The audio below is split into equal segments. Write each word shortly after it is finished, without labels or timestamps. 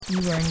You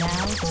are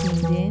now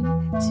tuned in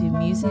to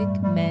Music,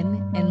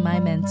 Men, and My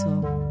Mental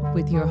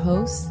with your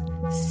host,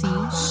 C.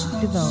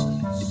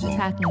 Devone,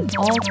 tackling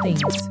all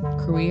things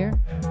career,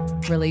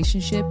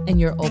 relationship, and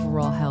your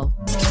overall health.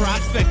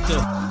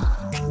 Trifecta.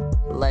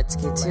 Let's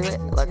get to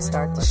it. Let's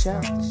start the show.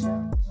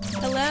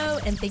 Hello,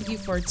 and thank you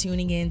for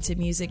tuning in to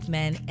Music,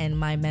 Men, and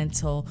My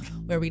Mental,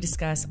 where we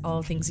discuss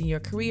all things in your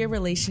career,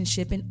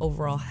 relationship, and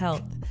overall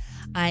health.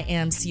 I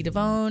am C.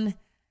 Devone.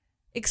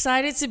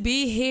 Excited to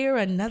be here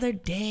another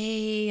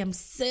day. I'm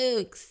so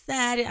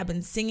excited. I've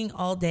been singing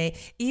all day,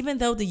 even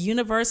though the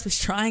universe was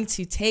trying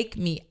to take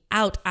me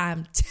out.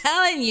 I'm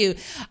telling you,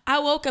 I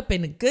woke up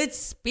in good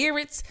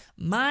spirits,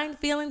 mind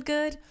feeling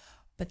good,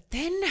 but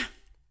then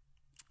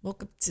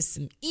woke up to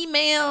some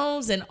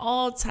emails and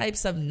all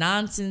types of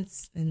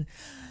nonsense.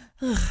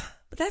 But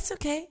that's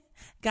okay.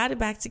 Got it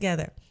back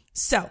together.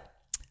 So,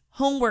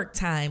 homework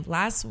time.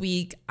 Last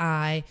week,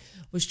 I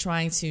was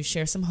trying to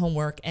share some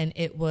homework, and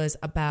it was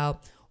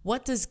about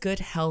what does good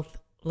health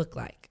look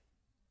like?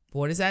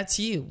 What is that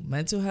to you?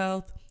 Mental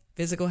health,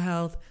 physical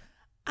health?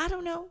 I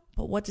don't know,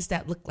 but what does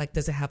that look like?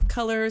 Does it have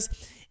colors?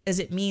 Does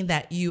it mean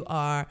that you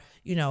are,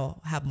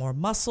 have more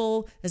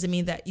muscle? Does it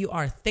mean that you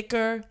are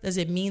thicker? Does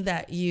it mean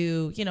that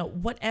you,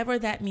 whatever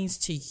that means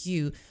to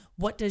you,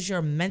 what does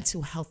your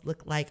mental health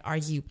look like? Are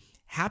you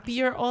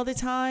happier all the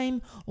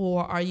time?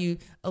 Or are you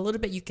a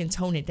little bit, you can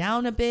tone it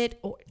down a bit,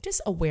 or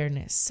just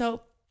awareness?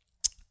 So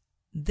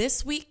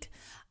this week,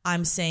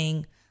 I'm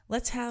saying,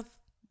 let's have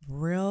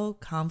real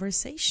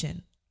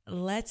conversation.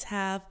 Let's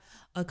have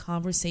a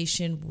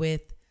conversation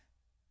with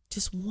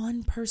just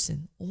one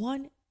person,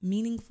 one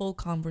meaningful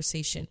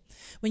conversation.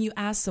 When you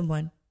ask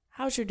someone,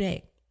 how's your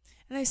day?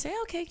 And they say,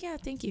 okay, yeah,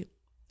 thank you.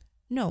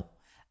 No,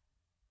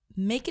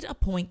 make it a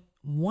point,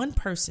 one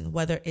person,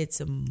 whether it's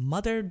a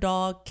mother,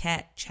 dog,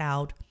 cat,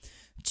 child,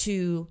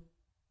 to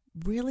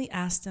really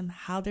ask them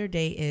how their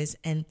day is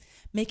and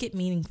make it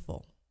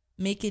meaningful.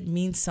 Make it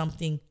mean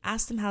something.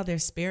 Ask them how their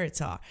spirits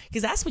are.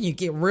 Because that's when you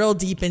get real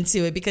deep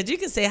into it. Because you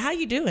can say, how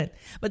you doing?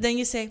 But then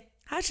you say,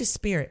 how's your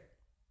spirit?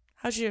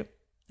 How's your,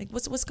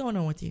 what's going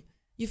on with you?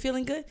 You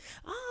feeling good?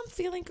 Oh, I'm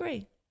feeling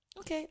great.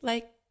 Okay.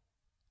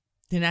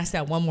 Then ask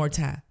that one more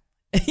time.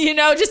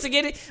 Just to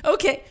get it.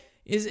 Okay.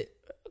 Is it,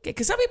 okay.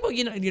 Because some people,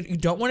 you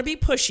don't want to be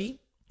pushy.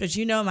 Because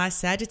my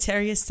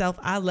Sagittarius self,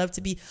 I love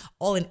to be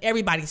all in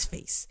everybody's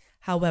face.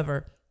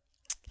 However,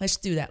 let's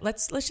do that.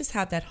 Let's just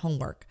have that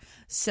homework.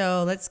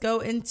 So let's go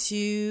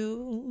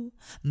into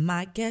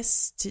my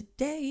guest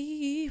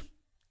today.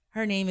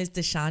 Her name is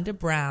Deshonda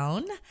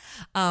Brown.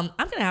 I'm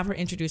going to have her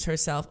introduce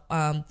herself.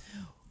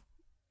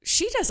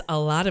 She does a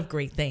lot of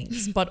great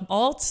things, but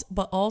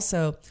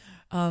also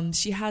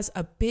she has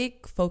a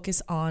big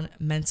focus on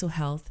mental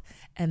health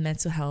and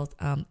mental health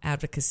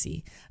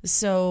advocacy.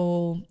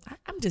 So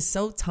I'm just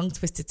so tongue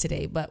twisted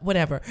today, but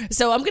whatever.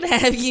 So I'm going to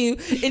have you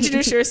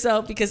introduce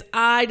yourself because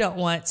I don't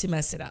want to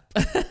mess it up.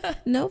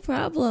 No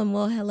problem.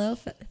 Well, hello,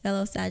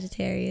 fellow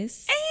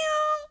Sagittarius.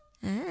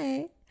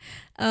 Hi.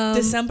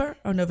 December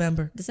or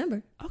November?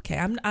 December. Okay,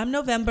 I'm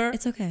November.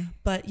 It's okay.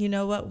 But you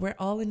know what? We're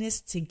all in this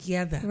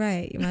together.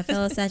 Right. You're my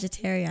fellow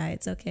Sagittarii.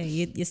 It's okay.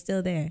 You're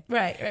still there.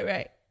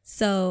 Right.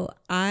 So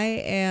I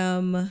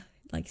am,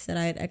 like I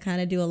said, I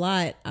kind of do a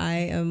lot. I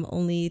am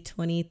only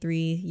 23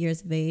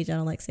 years of age. I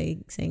don't like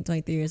saying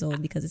 23 years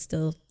old because it's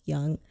still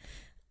young.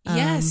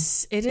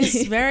 Yes, it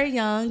is very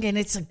young, and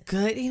it's a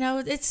good,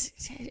 it's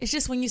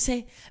just when you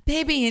say,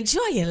 baby,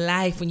 enjoy your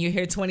life when you're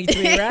here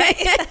 23,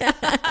 right?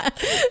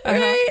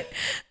 Right.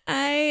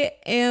 I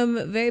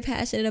am very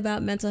passionate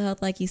about mental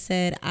health. Like you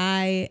said,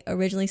 I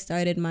originally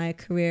started my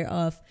career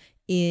off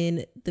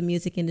in the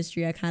music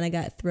industry. I kind of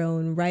got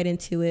thrown right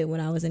into it when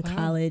I was in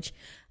college.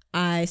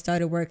 I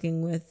started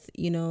working with,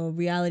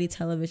 reality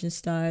television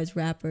stars,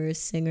 rappers,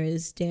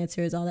 singers,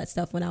 dancers, all that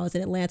stuff when I was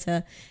in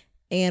Atlanta.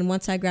 And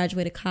once I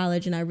graduated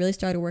college and I really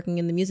started working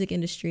in the music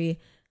industry,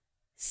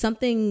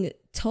 something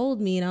told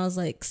me, and I was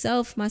like,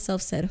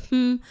 myself said,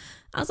 I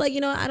was like,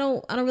 I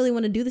don't really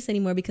want to do this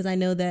anymore because I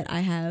know that I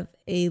have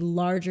a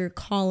larger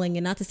calling.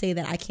 And not to say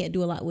that I can't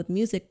do a lot with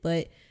music,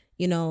 but,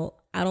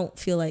 I don't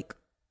feel like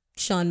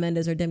Shawn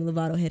Mendes or Demi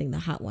Lovato hitting the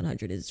Hot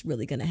 100 is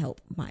really going to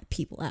help my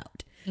people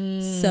out.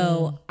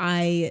 So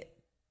I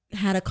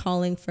had a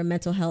calling for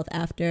mental health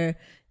after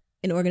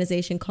an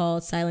organization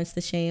called Silence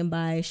the Shame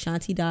by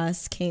Shanti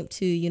Das came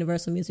to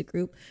Universal Music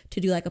Group to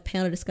do a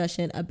panel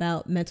discussion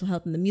about mental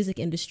health in the music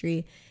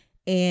industry.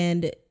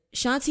 And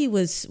Shanti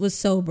was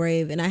so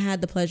brave. And I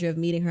had the pleasure of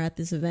meeting her at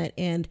this event.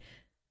 And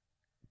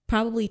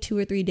probably 2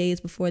 or 3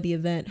 days before the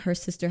event, her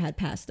sister had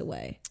passed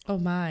away. Oh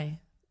my.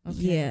 Okay.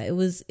 Yeah, it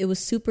was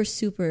super,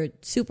 super,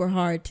 super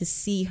hard to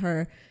see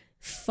her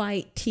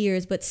fight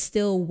tears, but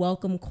still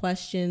welcome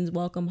questions,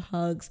 welcome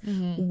hugs,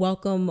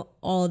 welcome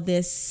all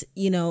this,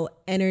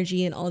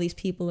 energy and all these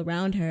people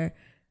around her,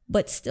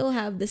 but still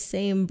have the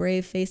same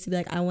brave face to be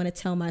like, I want to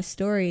tell my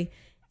story.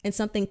 And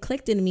something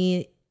clicked in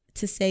me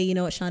to say, you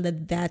know what,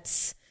 Shonda,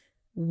 that's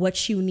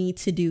what you need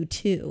to do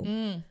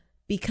too.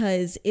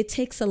 Because it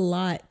takes a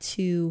lot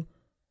to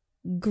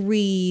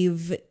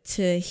grieve,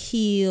 to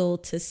heal,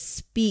 to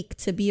speak,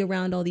 to be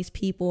around all these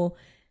people,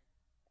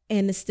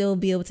 and to still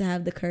be able to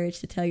have the courage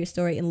to tell your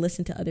story and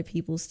listen to other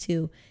people's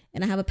too.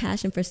 And I have a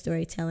passion for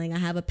storytelling. I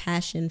have a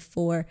passion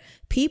for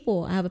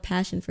people. I have a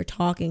passion for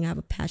talking. I have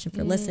a passion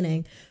for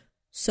listening.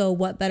 So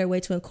what better way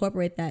to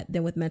incorporate that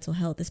than with mental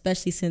health,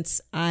 especially since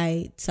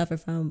I suffer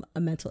from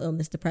a mental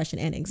illness, depression,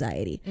 and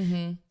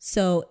anxiety.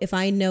 So if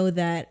I know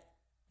that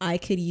I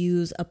could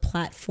use a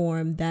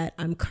platform that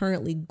I'm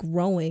currently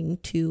growing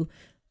to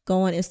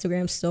go on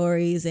Instagram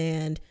stories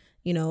and,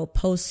 you know,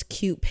 post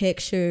cute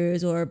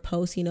pictures or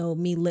post, you know,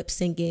 me lip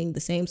syncing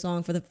the same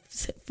song for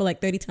like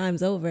 30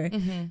 times over.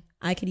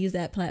 I could use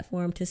that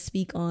platform to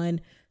speak on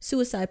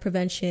suicide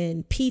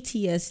prevention,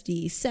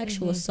 PTSD,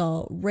 sexual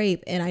assault,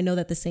 rape. And I know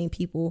that the same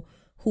people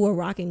who are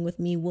rocking with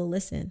me will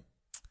listen.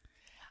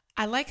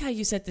 I like how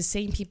you said the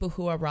same people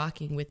who are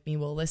rocking with me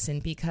will listen,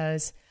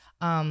 because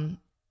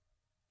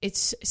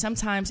it's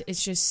sometimes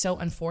it's just so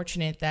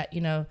unfortunate that,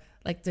 you know,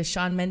 like the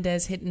Shawn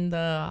Mendes hitting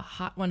the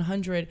Hot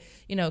 100,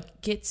 you know,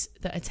 gets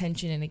the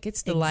attention and it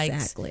gets the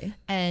likes.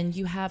 And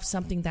you have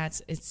something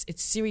that's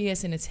it's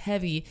serious and it's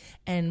heavy,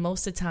 and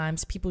most of the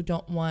times people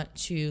don't want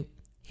to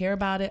hear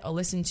about it or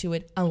listen to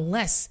it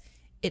unless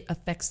it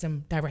affects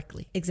them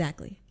directly.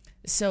 Exactly.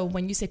 So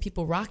when you say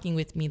people rocking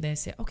with me, they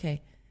say,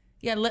 okay,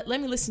 yeah, let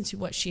me listen to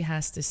what she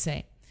has to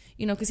say.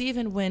 You know, because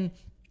even when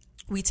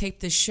we tape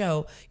this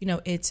show, you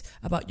know, it's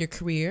about your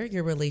career,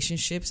 your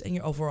relationships, and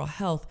your overall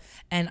health.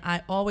 And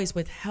I always,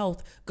 with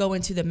health, go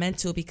into the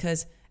mental,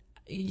 because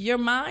your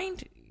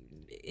mind,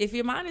 if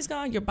your mind is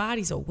gone, your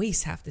body's a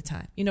waste half the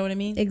time. You know what I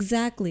mean?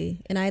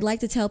 Exactly. And I like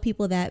to tell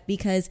people that,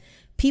 because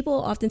people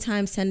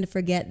oftentimes tend to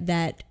forget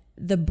that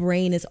the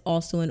brain is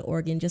also an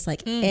organ, just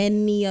like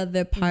any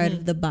other part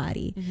of the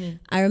body.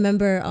 I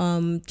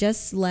remember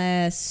just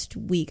last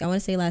week, I want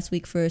to say last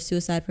week, for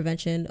Suicide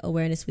Prevention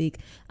Awareness Week,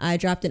 I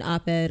dropped an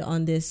op-ed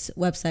on this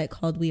website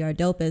called We Are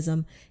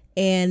Dopeism.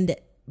 And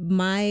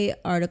my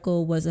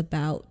article was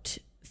about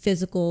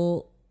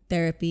physical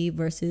therapy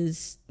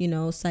versus, you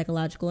know,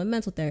 psychological and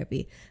mental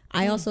therapy.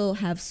 I also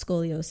have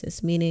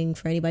scoliosis, meaning,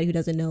 for anybody who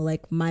doesn't know,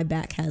 like my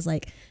back has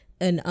like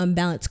an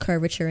unbalanced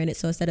curvature in it.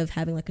 So instead of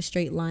having like a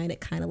straight line, it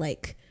kind of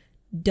like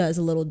does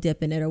a little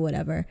dip in it or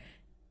whatever.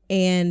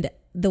 And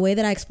the way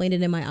that I explained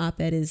it in my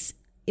op-ed is,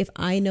 if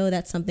I know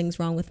that something's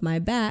wrong with my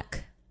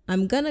back,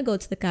 I'm going to go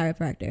to the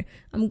chiropractor.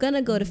 I'm going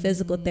to go to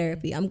physical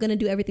therapy. I'm going to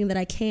do everything that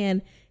I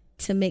can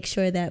to make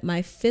sure that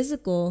my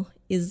physical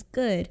is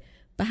good.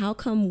 But how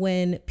come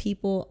when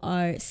people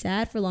are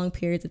sad for long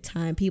periods of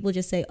time, people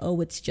just say, oh,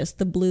 it's just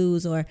the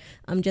blues, or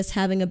I'm just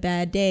having a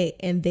bad day,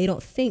 and they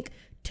don't think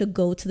to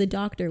go to the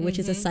doctor, which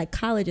is a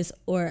psychologist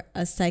or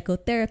a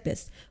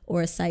psychotherapist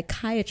or a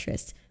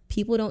psychiatrist.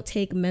 People don't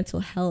take mental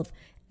health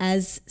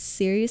as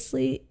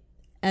seriously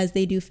as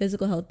they do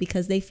physical health,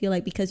 because they feel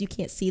like because you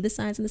can't see the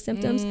signs and the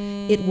symptoms,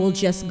 it will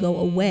just go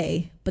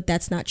away. But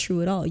that's not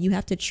true at all. You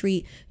have to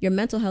treat your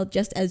mental health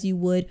just as you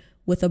would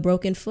with a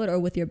broken foot or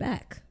with your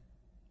back.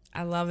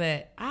 I love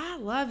it. I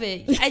love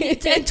it.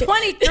 And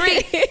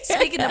 23,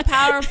 speaking of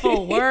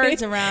powerful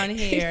words around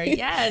here.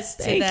 Yes,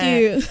 to Thank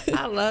that. you.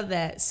 I love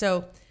that.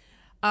 So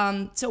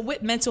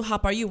with Mental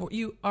Hop,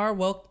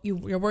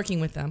 you're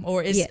working with them,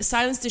 or is Yes.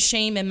 Silence the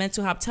Shame and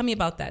Mental Hop? Tell me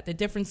about that, the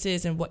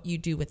differences and what you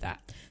do with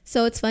that.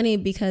 So it's funny,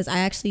 because I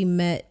actually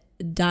met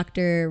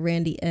Dr.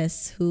 Randy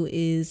S., who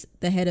is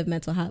the head of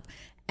Mental Hop,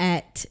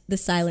 at the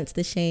Silence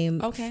the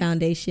Shame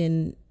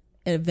Foundation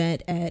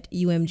event at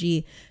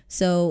UMG.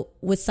 So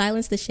with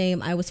Silence the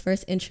Shame, I was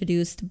first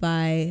introduced to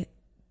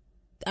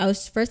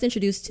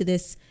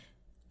this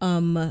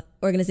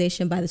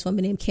organization by this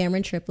woman named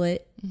Cameron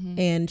Triplett,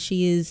 and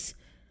she's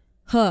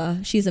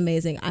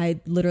amazing. I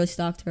literally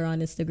stalked her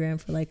on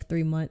Instagram for like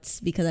 3 months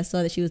because I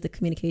saw that she was the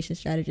communication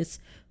strategist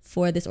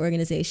for this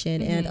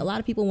organization. And a lot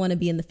of people want to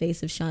be in the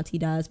face of Shanti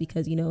Das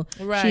because, you know,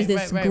 she's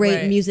this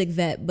great music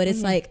vet, but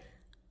it's like,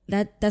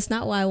 that's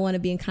not why I want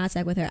to be in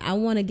contact with her. I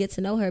want to get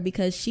to know her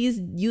because she's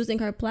using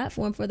her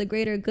platform for the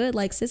greater good.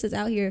 Like, sis is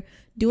out here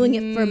doing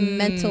it for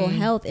mental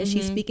health, and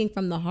she's speaking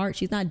from the heart.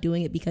 She's not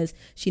doing it because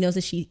she knows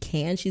that she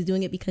can. She's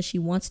doing it because she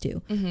wants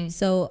to.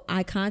 So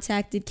I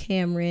contacted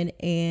Cameron,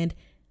 and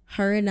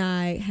her and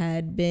I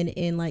had been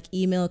in like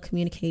email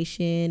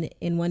communication,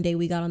 and one day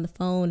we got on the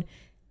phone,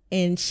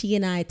 and she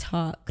and I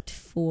talked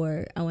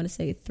for, I want to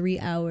say 3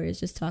 hours,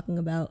 just talking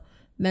about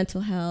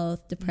mental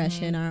health,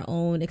 depression, our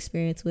own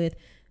experience with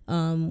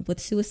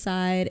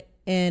suicide.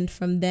 And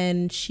from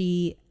then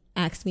she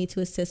asked me to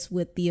assist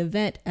with the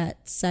event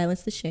at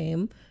Silence the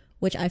Shame,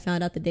 which I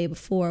found out the day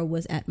before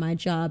was at my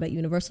job at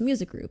Universal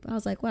Music Group. I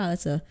was like, wow,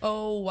 that's a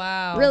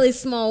really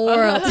small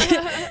world.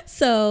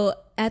 So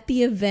at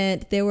the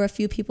event, there were a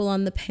few people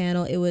on the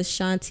panel. It was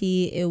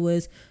Shanti, it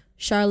was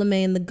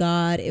Charlemagne the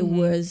God, it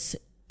was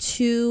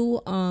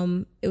two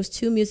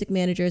music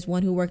managers,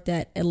 one who worked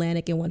at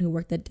Atlantic and one who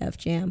worked at Def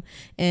Jam,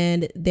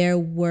 and there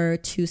were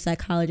 2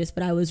 psychologists.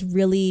 But I was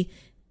really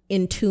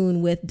in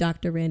tune with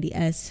Dr. Randy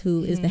S.,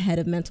 who is the head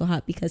of Mental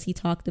Hop, because he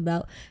talked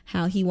about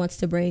how he wants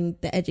to bring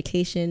the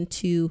education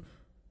to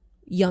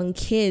young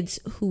kids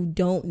who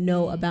don't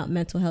know about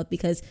mental health,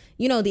 because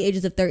the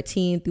ages of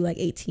 13 through like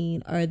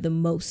 18 are the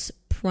most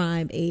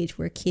prime age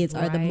where kids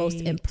are the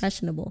most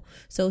impressionable.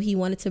 So he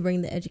wanted to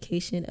bring the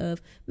education of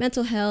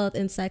mental health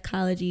and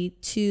psychology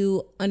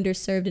to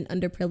underserved and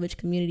underprivileged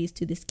communities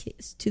to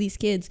these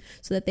kids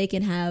so that they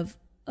can have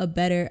a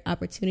better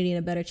opportunity and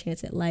a better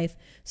chance at life.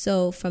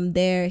 So from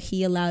there,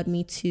 he allowed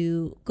me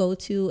to go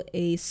to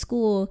a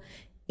school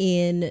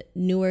in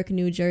Newark,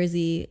 New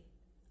Jersey,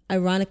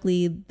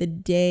 ironically, the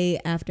day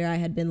after I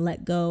had been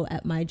let go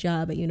at my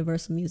job at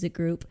Universal Music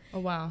Group. Oh,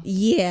 wow.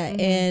 Yeah. Mm-hmm.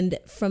 And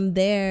from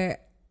there,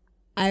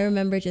 I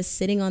remember just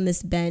sitting on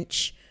this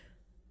bench,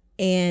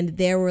 and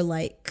there were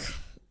like,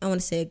 I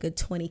want to say a good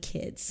 20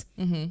 kids.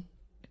 Mm-hmm.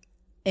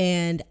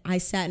 And I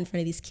sat in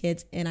front of these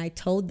kids and I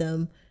told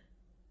them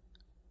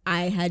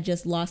I had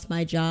just lost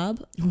my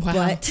job,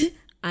 but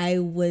I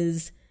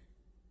was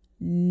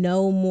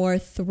no more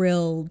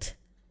thrilled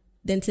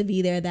than to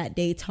be there that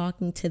day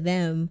talking to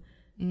them.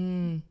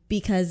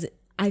 Because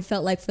I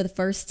felt like for the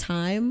first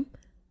time,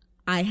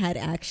 I had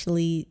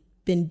actually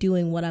been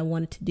doing what I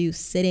wanted to do,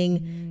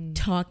 sitting,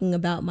 talking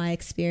about my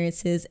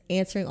experiences,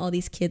 answering all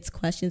these kids'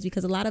 questions,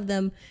 because a lot of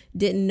them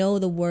didn't know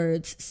the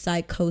words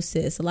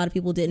psychosis. A lot of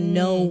people didn't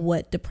know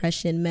what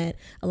depression meant.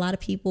 A lot of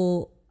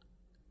people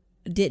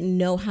didn't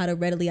know how to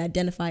readily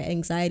identify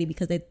anxiety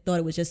because they thought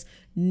it was just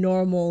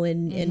normal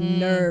and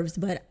nerves.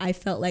 But I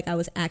felt like I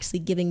was actually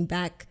giving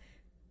back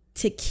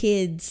to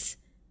kids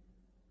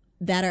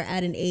that are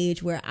at an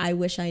age where I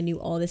wish I knew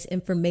all this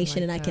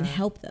information and I can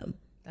help them.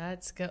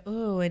 That's good.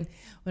 Oh, and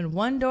when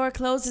one door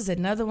closes,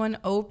 another one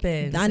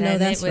opens. I know,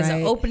 that's right. It was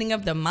an opening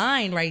of the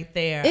mind right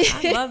there.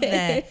 I love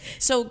that.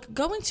 So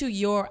go into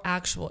your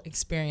actual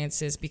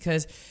experiences,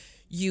 because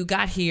you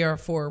got here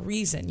for a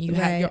reason. You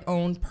have your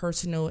own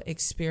personal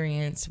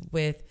experience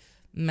with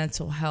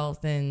mental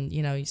health, and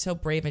you're so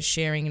brave in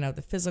sharing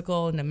the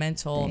physical and the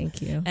mental.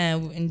 Thank you.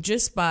 And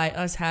just by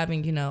us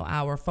having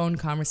our phone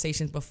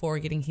conversations before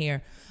getting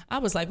here, I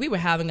was like, we were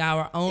having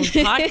our own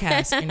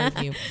podcast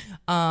interview.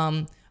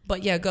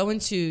 But yeah, go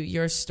into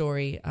your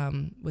story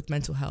with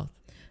mental health.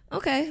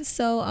 Okay,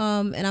 so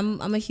and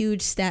I'm a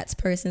huge stats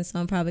person, so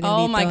I'm probably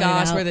gonna. Oh be my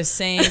gosh, it out. We're the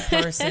same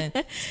person.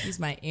 Use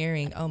my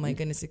earring. Oh my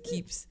goodness, it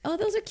keeps. Oh,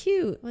 those are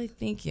cute. Well,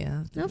 thank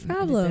you. No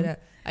problem.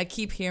 I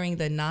keep hearing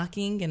the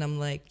knocking, and I'm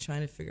like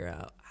trying to figure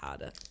out how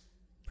to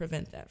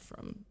prevent that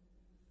from.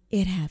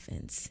 It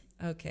happens.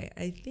 Okay,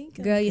 I think.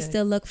 Girl, you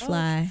still look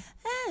fly.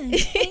 Oh,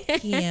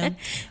 thank you.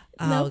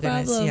 No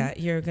goodness, problem. yeah,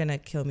 you're gonna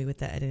kill me with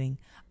the editing.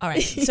 All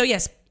right, so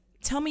yes,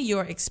 tell me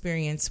your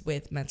experience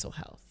with mental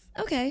health.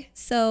 Okay,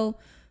 so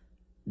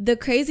the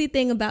crazy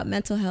thing about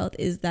mental health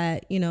is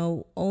that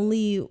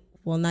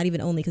not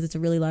even only, because it's a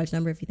really large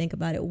number if you think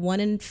about it, 1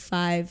 in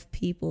 5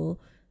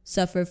 people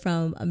suffer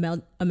from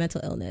a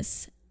mental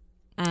illness.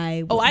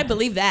 I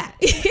believe that.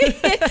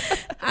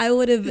 I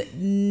would have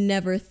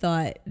never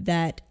thought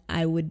that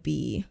I would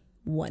be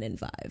 1 in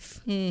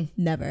 5.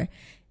 Never.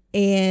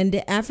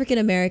 And African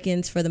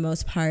Americans, for the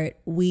most part,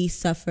 we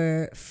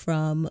suffer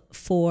from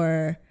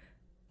 4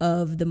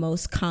 of the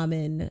most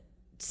common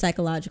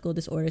psychological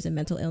disorders and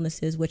mental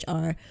illnesses, which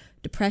are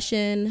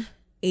depression,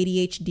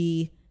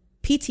 ADHD,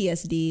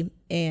 PTSD,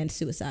 and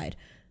suicide.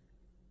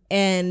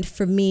 And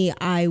for me,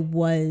 I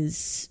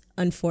was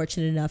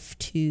unfortunate enough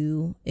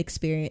to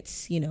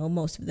experience,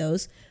 most of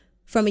those.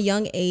 From a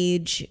young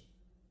age,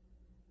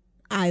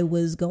 I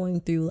was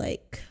going through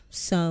like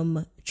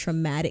some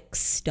traumatic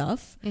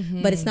stuff,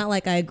 but it's not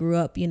like I grew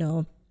up,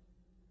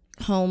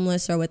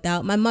 homeless or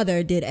without. My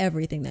mother did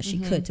everything that she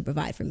could to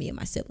provide for me and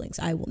my siblings.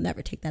 I will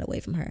never take that away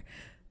from her.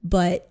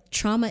 But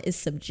trauma is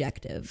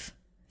subjective.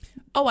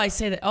 Oh, I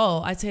say that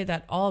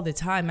all the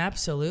time.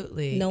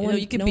 Absolutely.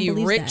 You can be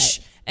rich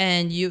that.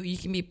 And you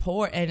can be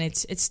poor, and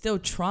it's still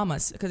trauma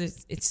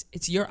because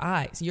it's your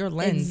eyes, your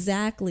lens.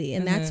 Exactly.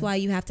 And that's why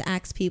you have to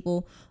ask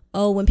people,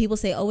 when people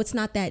say, it's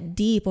not that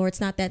deep or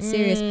it's not that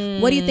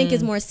serious, what do you think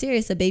is more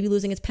serious? A baby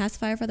losing its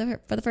pacifier for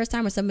the first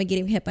time, or somebody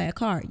getting hit by a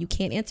car? You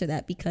can't answer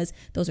that, because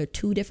those are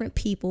 2 different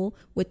people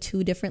with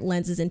 2 different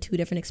lenses and 2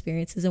 different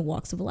experiences and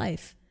walks of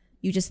life.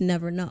 You just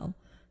never know.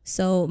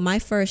 So my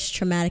first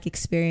traumatic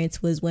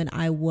experience was when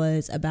I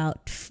was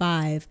about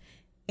 5,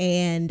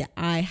 and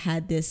I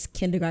had this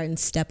kindergarten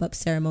step-up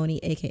ceremony,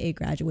 aka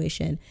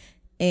graduation.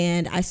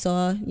 And I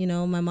saw,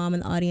 my mom in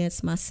the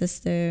audience, my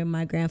sister,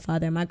 my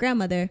grandfather, and my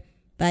grandmother,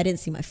 but I didn't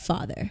see my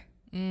father.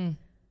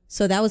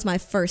 So that was my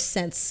first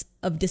sense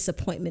of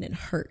disappointment and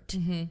hurt.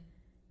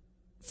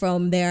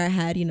 From there, I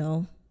had,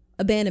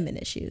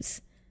 abandonment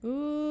issues.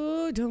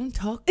 Ooh, don't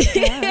talk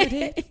about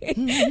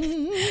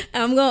it.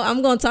 I'm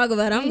going to talk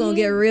about it. I'm going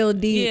to get real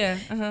deep. Yeah.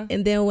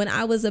 And then when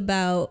I was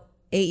about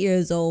 8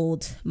 years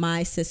old,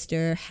 my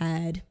sister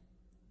had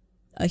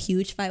a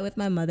huge fight with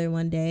my mother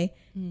one day,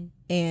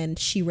 and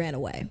she ran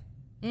away.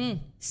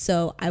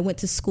 So I went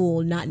to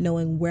school not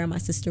knowing where my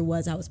sister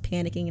was. I was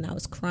panicking and I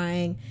was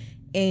crying,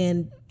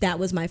 and that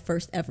was my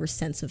first ever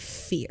sense of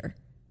fear.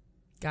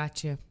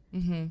 Gotcha.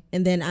 And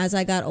then as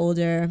I got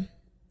older,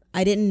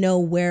 I didn't know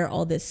where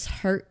all this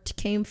hurt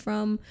came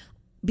from.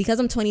 because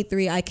I'm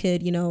 23, I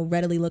could,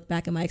 readily look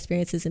back at my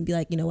experiences and be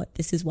like, you know what,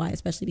 this is why,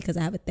 especially because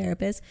I have a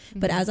therapist.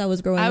 But as I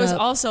was growing up, I was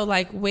also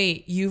like,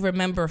 wait, you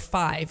remember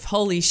 5?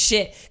 Holy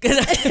shit. Because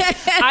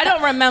I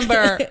don't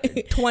remember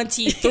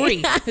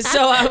 23.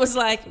 So I was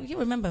like, you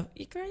remember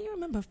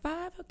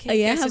 5?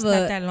 Okay. yeah, Guess it's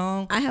not that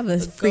long. I have a Go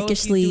if you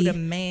freakishly do the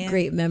math.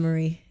 great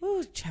memory.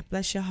 Ooh,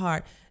 bless your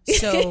heart.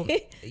 So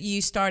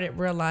you started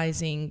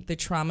realizing the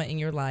trauma in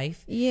your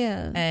life.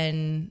 Yeah.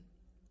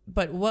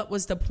 But what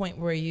was the point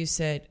where you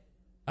said,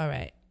 all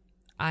right,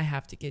 I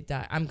have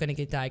to I'm going to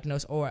get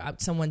diagnosed, or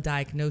someone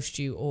diagnosed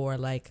you, or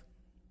like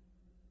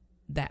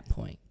that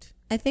point?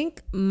 I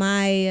think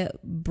my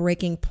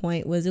breaking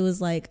point was, it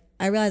was like,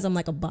 I realized I'm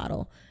like a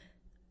bottle.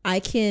 I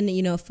can,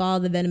 follow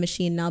the vending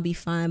machine and I'll be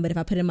fine. But if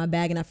I put it in my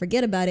bag and I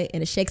forget about it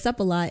and it shakes up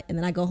a lot and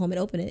then I go home and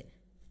open it,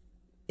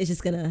 it's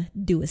just going to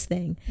do its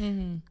thing.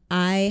 Mm-hmm.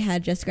 I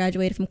had just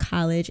graduated from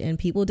college, and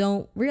people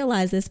don't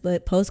realize this,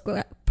 but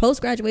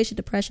post-graduation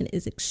depression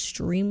is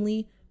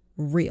extremely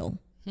real.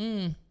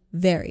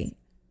 Very.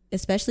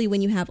 Especially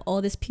when you have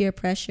all this peer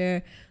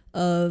pressure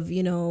of,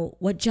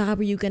 what job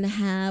are you going to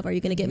have? Are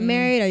you going to get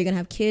married? Are you going to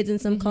have kids in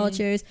some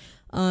cultures?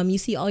 You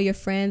see all your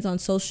friends on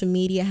social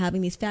media having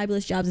these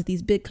fabulous jobs at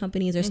these big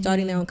companies or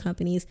starting their own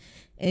companies.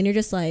 And you're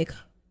just like,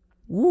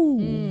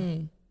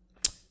 woo.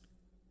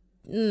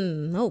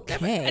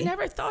 Okay. I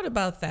never thought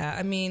about that.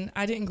 I mean,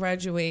 I didn't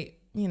graduate,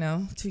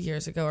 2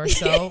 years ago or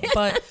so.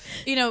 But,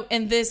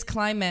 in this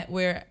climate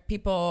where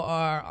people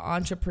are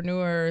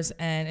entrepreneurs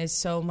and it's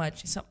so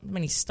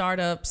many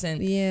startups,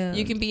 and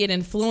you can be an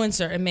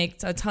influencer and make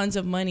tons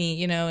of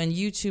money, and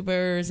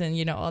YouTubers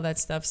and, all that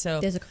stuff. So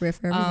there's a career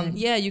for everything.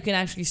 You can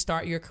actually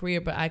start your career,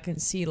 but I can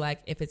see like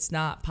if it's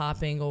not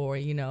popping, or,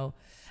 at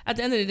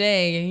the end of the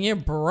day, you're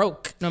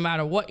broke no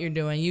matter what you're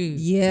doing.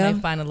 You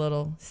might find a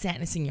little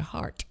sadness in your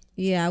heart.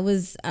 Yeah, I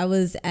was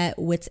at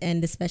wit's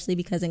end, especially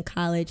because in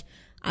college,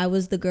 I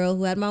was the girl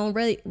who had my own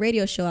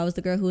radio show. I was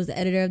the girl who was the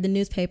editor of the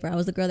newspaper. I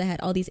was the girl that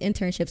had all these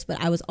internships, but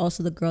I was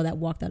also the girl that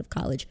walked out of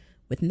college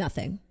with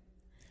nothing.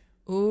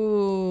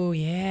 Ooh,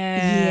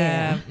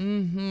 yeah.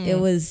 Mm-hmm. It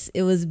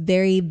was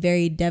very,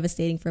 very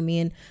devastating for me.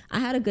 And I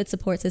had a good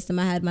support system.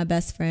 I had my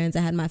best friends.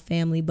 I had my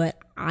family, but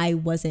I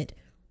wasn't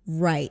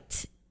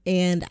right.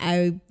 And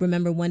I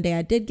remember one day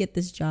I did get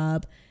this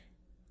job,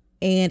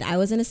 and I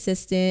was an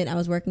assistant. I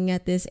was working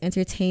at this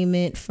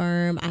entertainment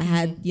firm. I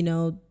had,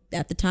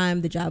 at the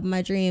time, the job of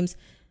my dreams,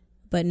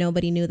 but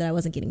nobody knew that I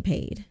wasn't getting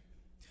paid.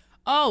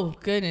 Oh,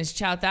 goodness,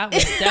 child. That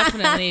was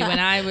definitely when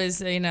I was,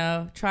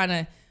 trying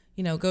to,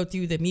 go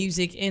through the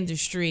music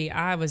industry.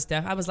 I was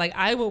like,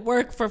 I will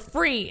work for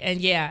free. And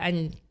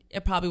and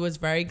it probably was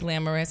very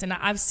glamorous. And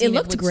I've seen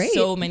it with great.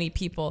 So many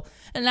people.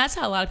 And that's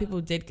how a lot of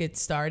people did get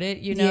started,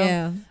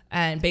 Yeah.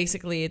 And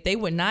basically, they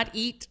would not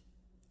eat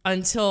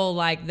until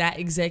like that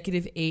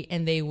executive ate,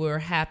 and they were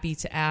happy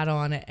to add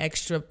on an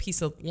extra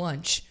piece of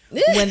lunch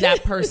when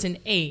that person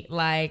ate.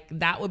 Like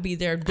that would be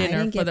their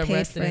dinner for the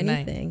rest of the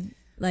night.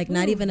 Like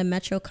not even a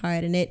Metro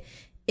card. And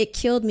it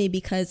killed me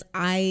because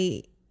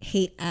I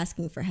hate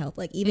asking for help.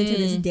 Like even to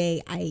this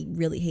day, I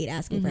really hate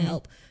asking for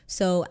help.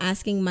 So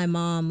asking my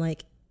mom,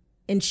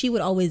 and she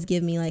would always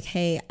give me like,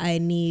 hey, I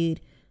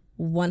need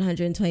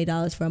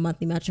 $120 for a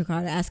monthly Metro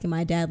card. Asking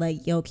my dad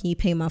like, yo, can you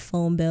pay my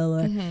phone bill?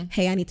 Or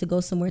hey, I need to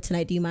go somewhere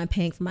tonight. Do you mind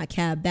paying for my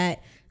cab?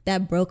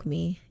 That broke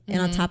me. And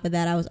on top of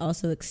that, I was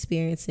also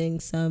experiencing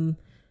some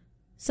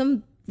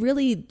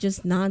really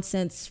just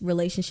nonsense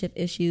relationship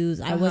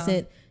issues. I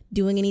wasn't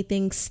doing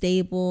anything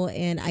stable,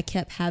 and I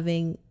kept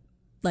having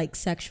like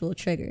sexual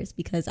triggers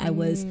because I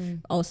was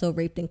also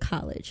raped in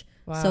college.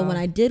 Wow. So when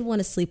I did want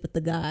to sleep with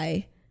the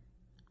guy,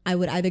 I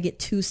would either get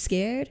too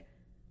scared,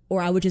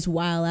 or I would just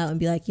wild out and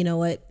be like, you know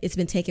what? It's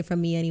been taken from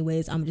me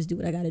anyways. I'm just do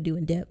what I got to do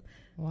and dip.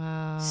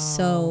 Wow.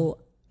 So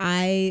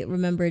I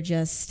remember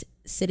just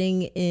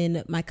sitting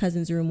in my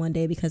cousin's room one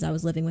day because I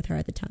was living with her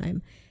at the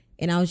time.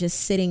 And I was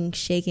just sitting,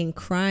 shaking,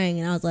 crying.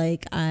 And I was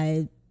like,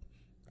 I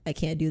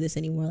can't do this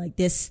anymore. Like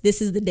this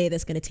is the day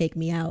that's going to take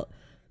me out.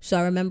 So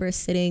I remember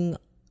sitting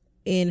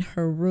in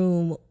her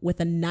room with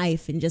a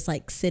knife and just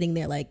like sitting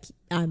there like,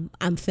 I'm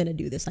finna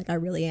do this. Like I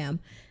really am.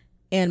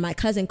 And my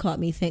cousin caught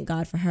me, thank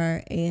God for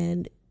her.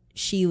 And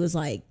she was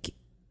like,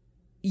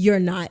 you're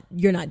not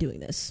doing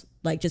this.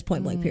 Like just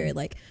point blank period.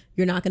 Like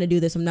you're not going to do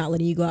this. I'm not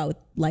letting you go out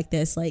like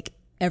this. Like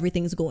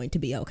everything's going to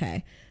be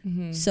okay.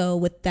 So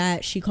with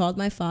that, she called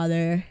my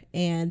father,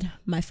 and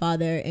my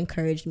father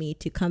encouraged me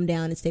to come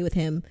down and stay with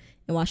him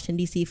in Washington,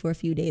 D.C. for a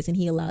few days. And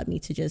he allowed me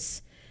to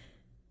just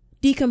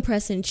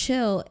decompress and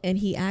chill. And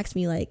he asked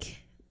me like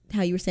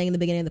how you were saying in the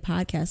beginning of the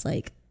podcast,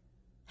 like,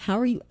 how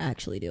are you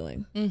actually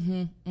doing?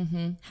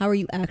 How are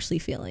you actually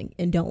feeling?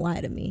 And don't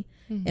lie to me.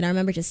 And I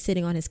remember just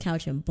sitting on his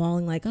couch and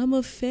bawling like, I'm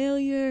a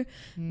failure.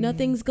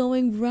 Nothing's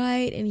going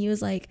right. And he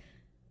was like,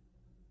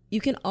 you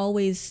can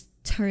always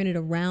turn it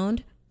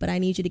around, but I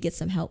need you to get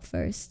some help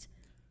first.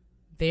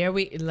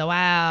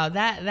 Wow.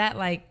 That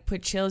like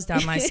put chills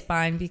down my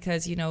spine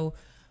because,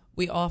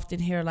 we often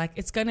hear like,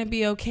 it's going to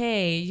be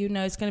okay.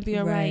 It's going to be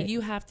all right.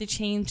 You have to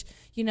change,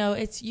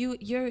 it's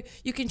you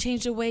can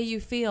change the way you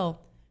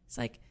feel. It's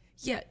like,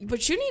 yeah,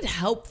 but you need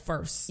help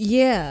first.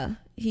 Yeah,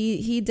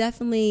 he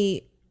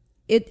definitely.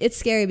 It's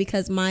scary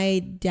because my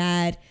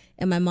dad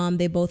and my mom,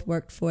 they both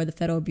worked for the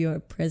Federal Bureau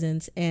of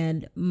Prisons,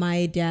 and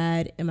my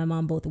dad and my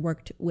mom both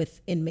worked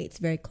with inmates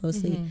very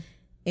closely. Mm-hmm.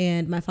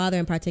 And my father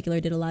in particular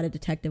did a lot of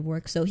detective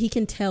work, so he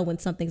can tell when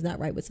something's not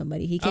right with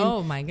somebody. He can.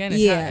 Oh my goodness!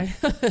 Yeah,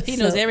 he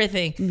knows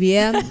everything.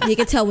 Yeah, he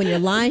can tell when you're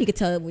lying. He can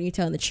tell when you're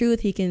telling the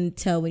truth. He can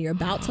tell when you're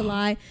about to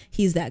lie.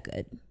 He's that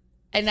good.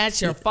 And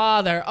that's your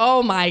father.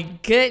 Oh my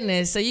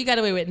goodness! So you got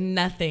away with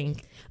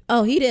nothing.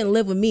 Oh, he didn't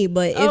live with me,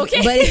 but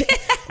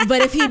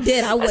but if he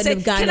did, I wouldn't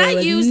have gotten away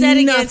with nothing. Can I use that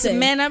against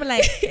men? I'm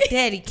like,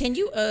 Daddy, can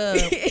you?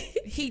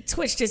 He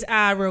twitched his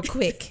eye real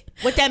quick.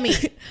 What that mean?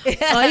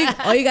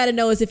 all you got to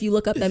know is if you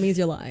look up, that means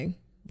you're lying.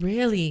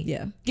 Really?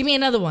 Yeah. Give me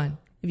another one.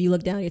 If you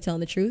look down, you're telling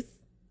the truth.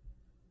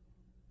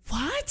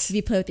 What? If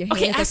you play with your hands.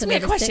 Okay, ask me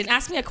a question.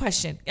 Ask me a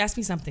question. Ask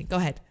me something. Go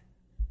ahead.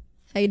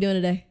 How you doing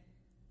today?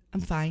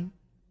 I'm fine.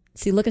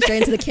 See, looking straight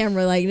into the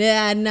camera like,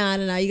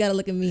 nah. You got to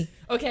look at me.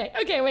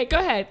 Okay, wait, go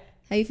ahead.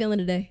 How you feeling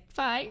today?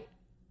 Fine.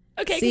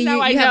 Okay, see,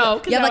 now I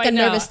know. You have like a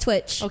nervous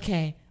twitch.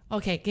 Okay,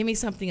 give me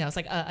something else,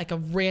 like a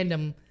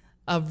random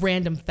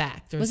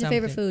fact or What's something.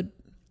 your favorite food?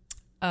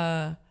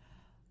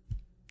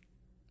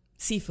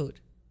 Seafood.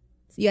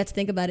 You have to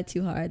think about it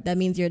too hard. That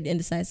means you're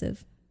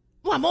indecisive.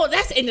 Well,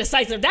 that's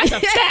indecisive. That's a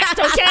fact,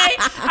 okay?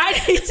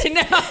 I need to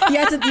know.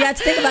 You have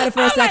to think about it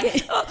for a second.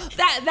 Like, oh,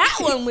 that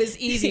one was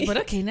easy, but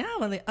okay, now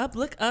I'm like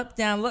look up,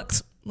 down, look.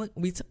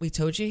 We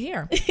told you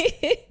here.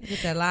 Get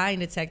that lie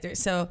detector.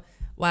 So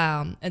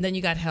wow, and then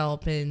you got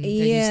help, and then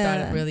you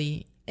started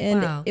really.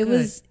 And wow, it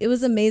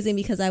was amazing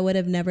because I would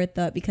have never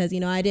thought, because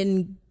I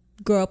didn't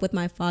grow up with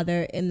my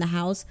father in the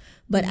house,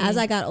 but as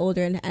I got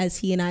older and as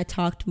he and I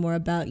talked more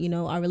about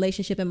our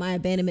relationship and my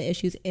abandonment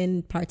issues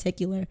in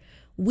particular,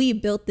 we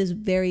built this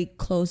very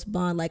close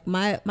bond. Like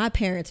my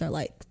parents are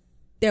like,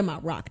 they're my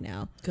rock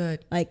now.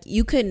 Good. Like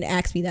you couldn't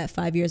ask me that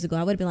 5 years ago.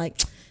 I would have been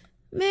like,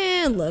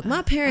 man, look,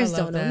 my parents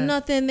don't know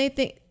nothing. They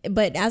think,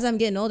 but as I'm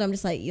getting older, I'm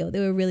just like, they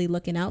were really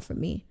looking out for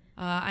me.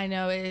 I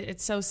know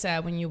it's so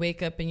sad when you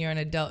wake up and you're an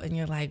adult and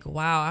you're like,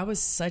 wow, I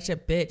was such a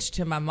bitch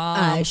to my mom.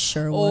 I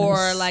sure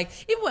was. Or like,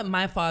 even with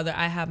my father,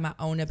 I have my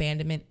own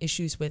abandonment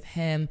issues with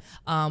him.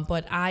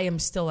 But I am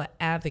still an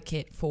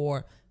advocate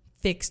for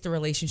fix the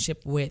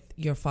relationship with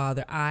your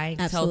father. I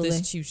tell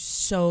this to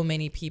so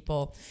many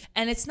people.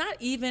 And it's not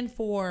even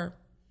for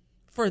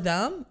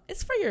them,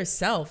 it's for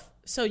yourself.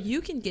 So you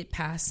can get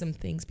past some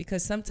things,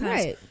 because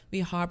sometimes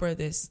we harbor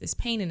this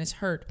pain and this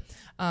hurt.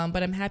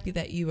 But I'm happy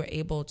that you were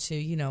able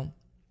to,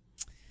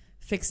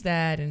 fix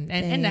that and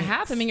to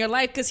have him in your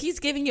life, because he's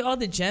giving you all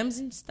the gems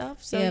and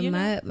stuff. So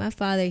yeah, my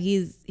father,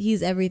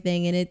 he's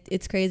everything, and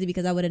it's crazy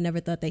because I would have never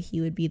thought that he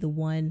would be the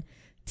one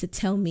to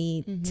tell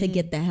me to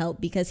get the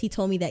help, because he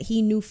told me that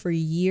he knew for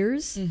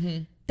years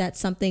that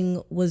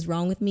something was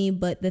wrong with me.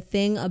 But the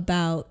thing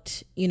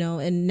about,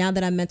 and now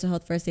that I'm mental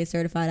health first aid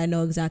certified, I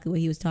know exactly what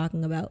he was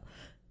talking about.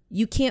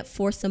 You can't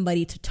force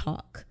somebody to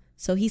talk.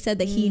 So he said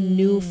that he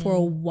knew for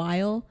a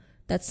while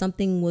that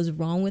something was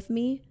wrong with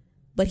me,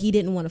 but he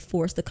didn't want to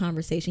force the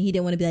conversation. He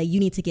didn't want to be like,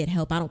 you need to get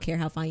help. I don't care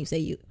how fine you say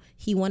you.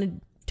 He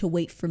wanted to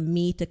wait for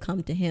me to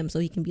come to him so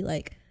he can be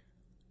like,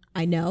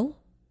 I know,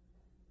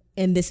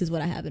 and this is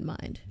what I have in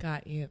mind.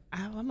 Got you.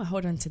 I'm going to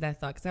hold on to that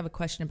thought because I have a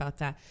question about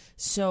that.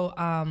 So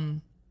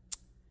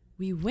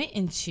we went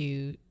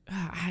into,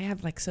 I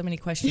have like so many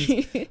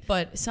questions,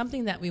 but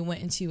something that we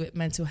went into with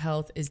mental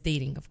health is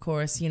dating, of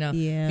course. We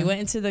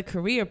went into the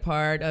career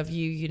part of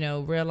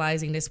you,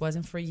 realizing this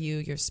wasn't for you.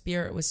 Your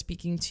spirit was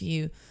speaking to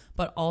you,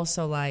 but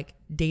also like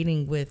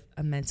dating with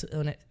a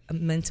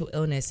mental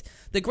illness.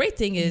 The great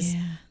thing is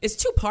it's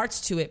two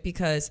parts to it,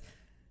 because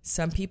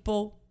some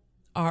people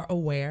are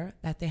aware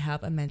that they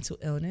have a mental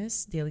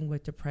illness, dealing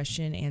with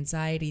depression,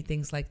 anxiety,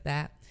 things like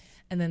that.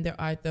 And then there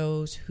are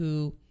those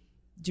who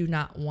do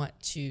not want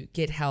to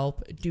get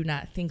help, do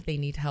not think they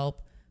need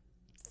help,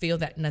 feel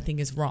that nothing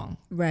is wrong.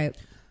 Right.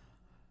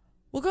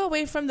 We'll go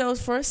away from those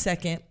for a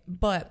second.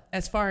 But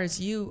as far as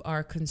you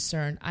are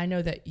concerned, I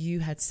know that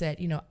you had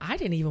said, I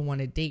didn't even want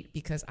to date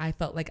because I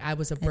felt like I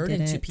was a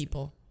burden to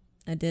people.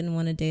 I didn't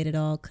want to date at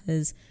all,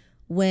 because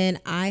when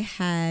I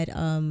had,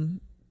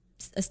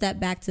 a step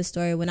back to the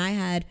story, when I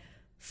had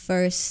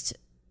first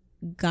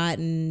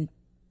gotten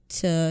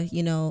to,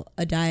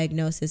 a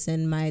diagnosis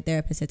and my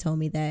therapist had told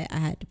me that I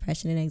had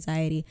depression and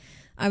anxiety,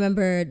 I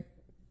remember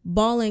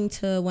bawling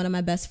to one of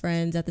my best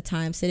friends at the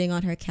time, sitting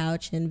on her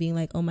couch and being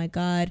like, oh my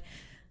God,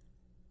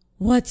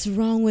 what's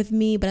wrong with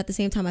me? But at the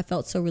same time, I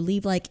felt so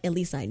relieved, like at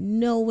least I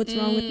know what's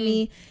wrong with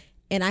me.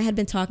 And I had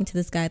been talking to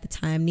this guy at the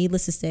time.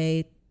 Needless to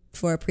say,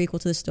 for a prequel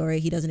to the story,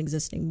 he doesn't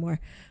exist anymore.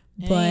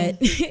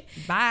 But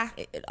bye.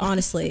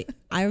 Honestly,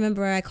 I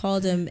remember I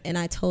called him and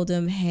I told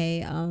him,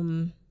 hey,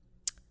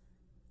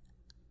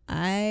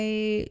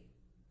 I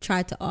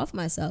tried to off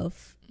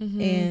myself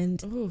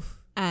and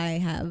I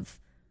have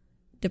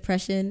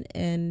depression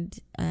and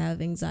I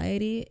have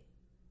anxiety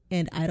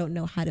and I don't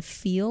know how to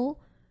feel.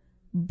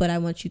 but I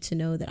want you to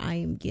know that I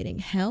am getting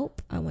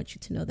help. I want you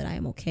to know that I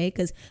am okay.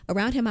 Because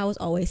around him, I was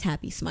always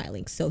happy,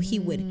 smiling. So he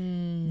would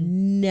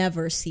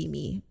never see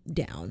me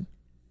down.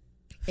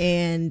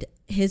 And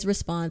his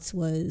response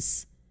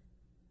was,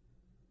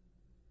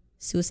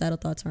 suicidal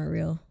thoughts aren't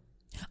real.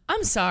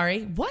 I'm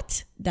sorry,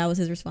 what? That was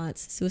his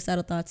response.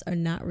 Suicidal thoughts are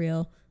not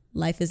real.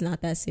 Life is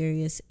not that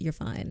serious. You're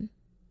fine.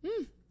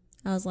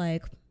 I was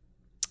like,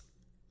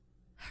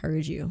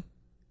 heard you.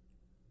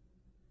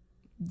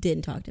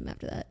 Didn't talk to him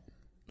after that.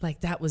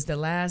 Like that was the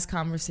last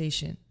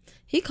conversation.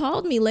 He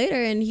called me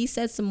later and he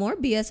said some more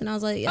BS, and I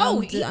was like,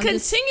 he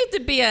continued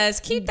to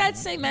BS. Keep that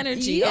same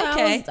energy. Yeah,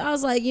 okay. I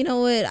was like, you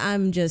know what?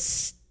 I'm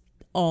just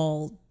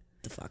all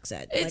the fuck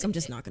said. Like, I'm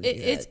just not gonna do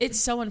that. It's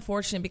so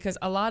unfortunate because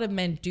a lot of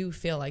men do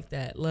feel like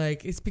that.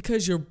 Like, it's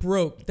because you're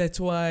broke, that's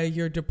why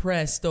you're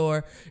depressed,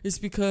 or it's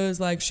because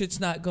like shit's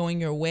not going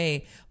your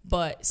way.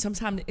 But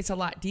sometimes it's a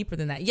lot deeper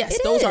than that. Yes,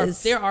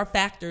 there are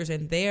factors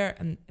and there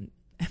and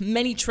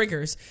many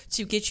triggers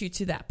to get you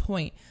to that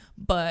point.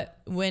 But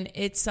when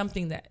it's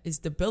something that is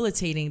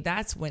debilitating,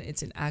 that's when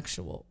it's an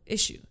actual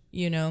issue,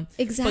 you know?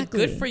 Exactly. But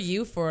good for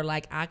you for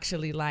like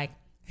actually like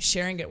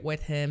sharing it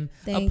with him,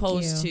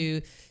 opposed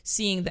to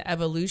seeing the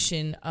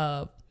evolution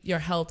of your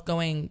health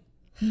going,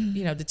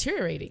 you know,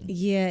 deteriorating.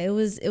 Yeah, it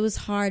was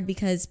hard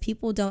because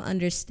people don't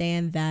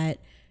understand that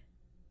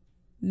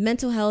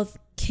mental health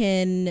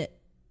can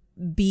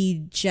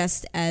be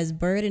just as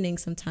burdening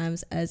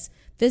sometimes as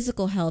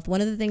physical health.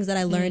 One of the things that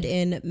I learned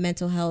in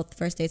mental health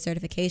first aid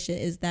certification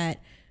is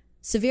that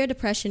severe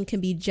depression can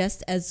be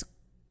just as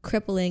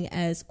crippling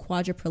as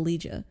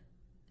quadriplegia.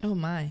 Oh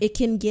my. It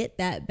can get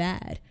that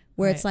bad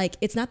where it's like,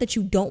 it's not that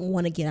you don't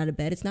want to get out of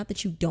bed. It's not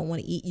that you don't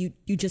want to eat.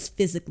 You just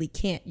physically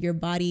can't. Your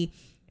body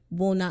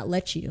will not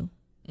let you.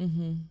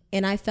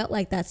 And I felt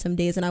like that some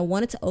days, and I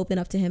wanted to open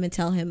up to him and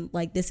tell him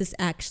like, this is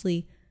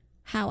actually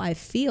how I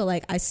feel.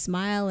 Like, I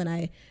smile and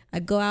I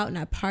go out and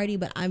I party,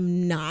 but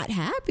I'm not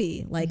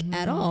happy like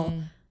at all.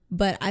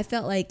 But I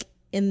felt like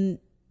in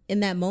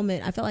that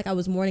moment, I felt like I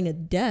was mourning a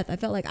death. I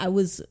felt like I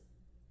was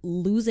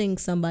losing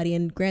somebody.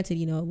 And granted,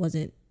 you know, it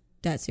wasn't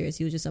that serious.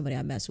 He was just somebody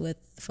I messed with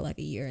for like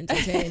a year and some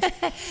change.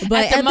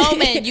 But at the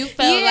moment you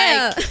felt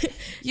like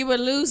you were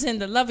losing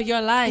the love of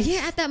your life.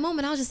 Yeah, at that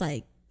moment I was just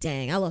like,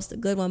 dang, I lost a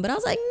good one. But I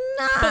was like,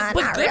 nah,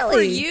 but not good really.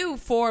 for you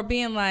for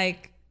being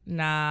like,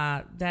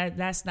 nah,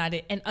 that's not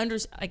it. And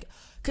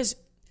because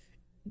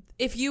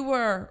if you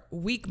were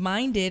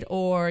weak-minded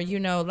or, you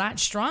know, not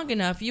strong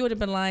enough, you would have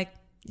been like,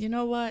 you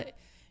know what?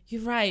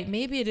 You're right.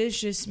 Maybe it is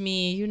just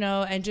me, you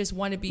know, and just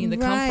want to be in the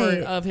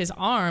comfort of his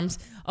arms,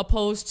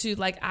 opposed to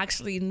like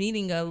actually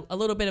needing a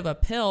little bit of a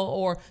pill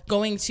or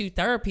going to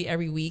therapy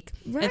every week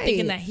and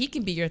thinking that he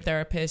can be your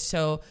therapist.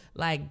 So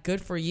like,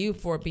 good for you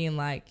for being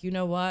like, you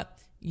know what?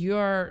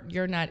 You're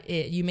not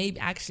it. You may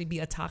actually be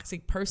a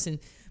toxic person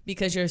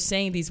because you're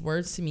saying these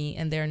words to me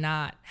and they're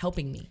not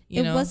helping me.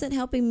 You know? Wasn't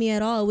helping me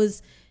at all.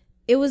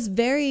 It was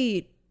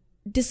very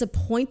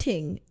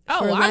disappointing.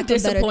 I'm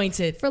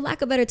disappointed. For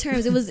lack of better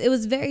terms, it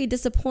was very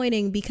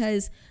disappointing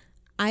because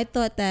I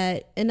thought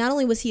that, and not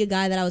only was he a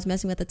guy that I was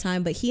messing with at the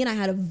time, but he and I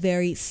had a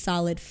very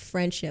solid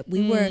friendship.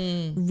 We were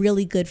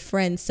really good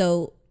friends.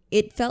 So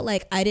it felt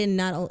like I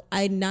not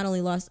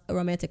only lost a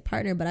romantic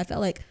partner, but I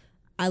felt like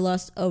I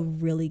lost a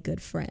really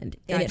good friend.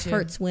 And it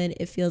hurts when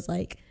it feels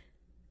like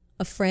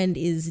a friend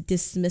is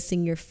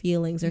dismissing your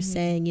feelings or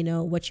saying, you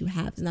know, what you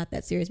have is not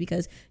that serious,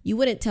 because you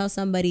wouldn't tell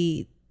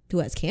somebody who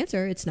has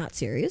cancer it's not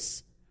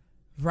serious.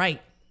 Right.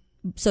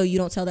 So you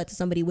don't tell that to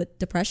somebody with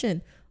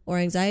depression or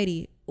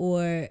anxiety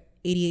or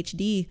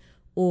ADHD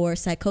or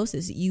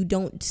psychosis. You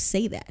don't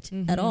say that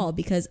at all,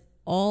 because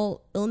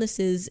all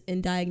illnesses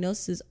and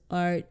diagnoses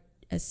are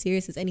as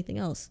serious as anything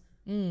else.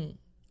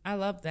 I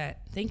love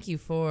that. Thank you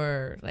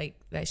for like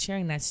that,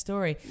 sharing that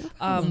story.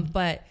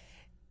 But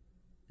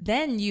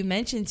then you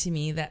mentioned to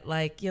me that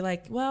like, you're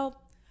like,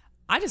 well,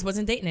 I just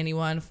wasn't dating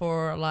anyone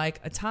for like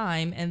a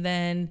time, and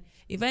then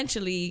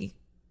eventually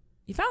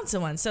you found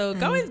someone. So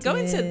going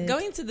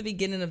to the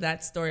beginning of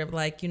that story of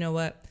like, you know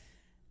what,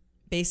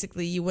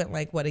 basically you went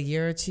like what, a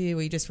year or two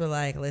where you just were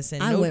like, listen,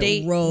 no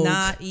date, rogue.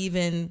 Not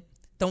even,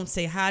 don't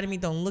say hi to me,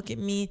 don't look at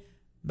me,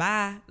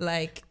 bye.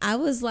 Like, I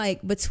was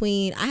like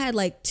between, I had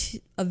like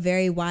a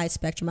very wide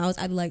spectrum. I was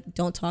either like,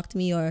 don't talk to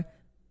me, or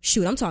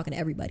shoot, I'm talking to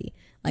everybody.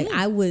 Like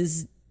I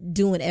was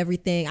doing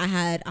everything. I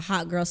had a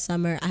hot girl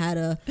summer, I had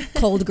a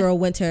cold girl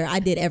winter. I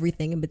did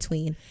everything in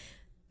between.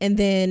 And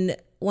then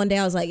one day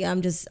I was like, yeah,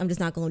 I'm just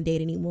not going to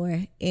date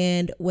anymore.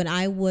 And when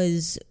I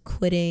was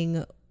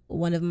quitting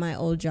one of my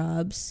old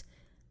jobs,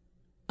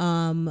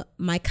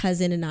 my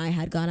cousin and I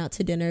had gone out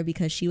to dinner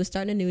because she was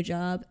starting a new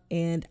job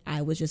and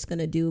I was just going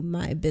to do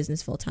my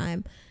business full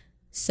time.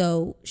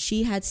 So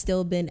she had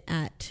still been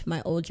at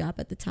my old job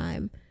at the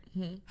time.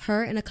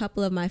 Her and a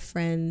couple of my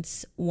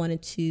friends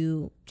wanted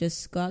to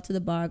just go out to the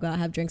bar, go out,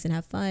 have drinks and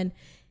have fun.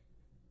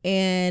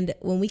 And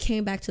when we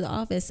came back to the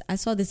office, I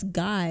saw this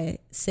guy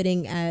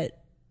sitting at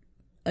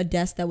a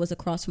desk that was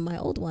across from my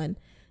old one.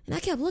 And I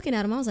kept looking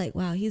at him. I was like,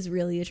 wow, he's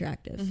really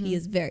attractive. He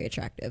is very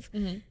attractive.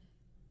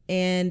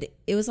 And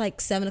it was like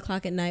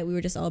 7:00 at night. We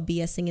were just all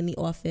BSing in the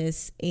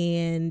office,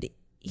 and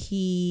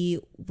he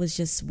was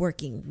just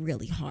working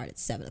really hard at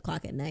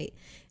 7:00 at night.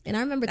 And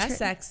I remember that's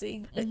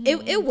sexy.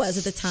 It was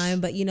at the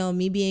time, but you know,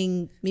 me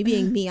being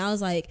me, I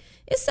was like,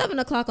 it's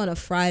 7:00 on a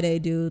Friday,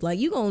 dude. Like,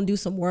 you gonna do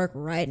some work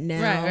right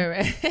now,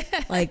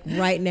 right. like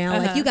right now.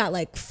 Like, you got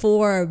like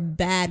 4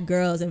 bad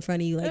girls in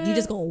front of you. Like, you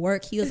just gonna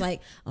work. He was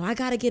like, oh, I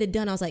gotta get it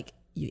done. I was like,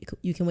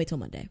 you can wait till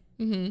Monday.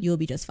 You'll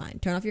be just fine.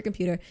 Turn off your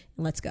computer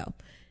and let's go.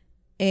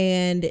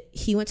 And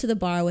he went to the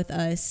bar with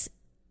us.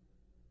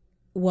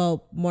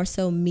 Well, more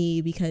so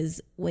me,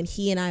 because when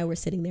he and I were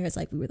sitting there, it's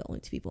like we were the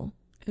only 2 people.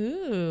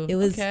 Ooh, it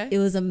was okay. It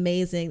was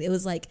amazing. It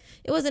was like,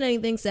 it wasn't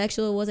anything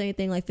sexual. It wasn't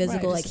anything like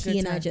physical. Right, like, he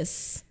and I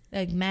just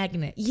like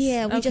magnets.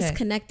 Yeah, we just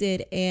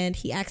connected, and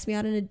he asked me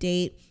out on a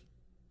date,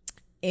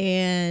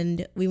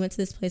 and we went to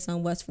this place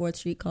on West 4th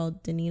Street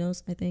called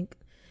Danino's, I think.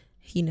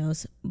 He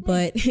knows.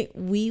 But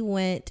we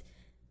went,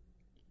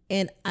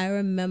 and I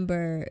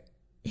remember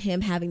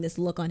him having this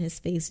look on his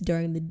face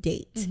during the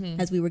date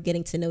as we were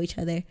getting to know each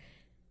other.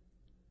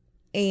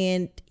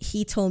 And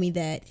he told me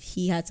that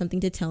he had something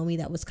to tell me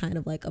that was kind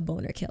of like a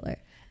boner killer.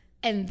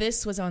 And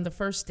this was on the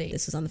first date?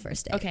 This was on the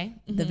first date. Okay.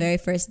 The very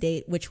first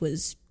date, which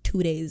was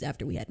 2 days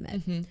after we had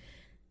met.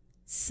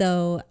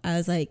 So I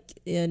was like,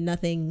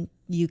 nothing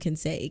you can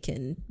say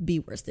can be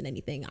worse than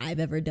anything I've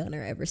ever done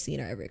or ever seen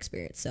or ever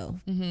experienced. So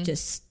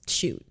just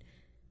shoot.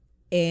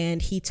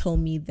 And he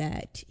told me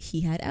that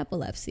he had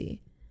epilepsy.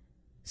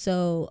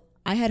 So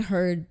I had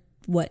heard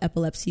what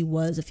epilepsy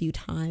was a few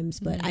times,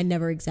 but I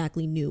never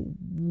exactly knew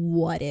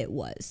what it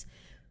was.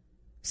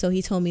 So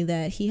he told me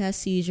that he has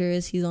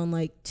seizures. He's on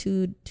like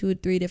two or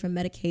three different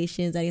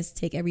medications that he has to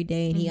take every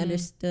day. And he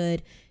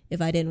understood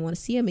if I didn't want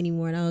to see him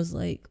anymore. And I was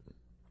like,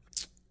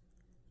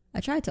 I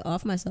tried to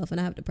off myself and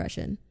I have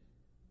depression.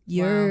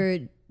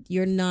 You're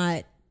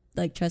not,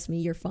 like, trust me,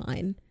 you're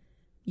fine.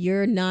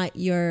 You're not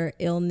your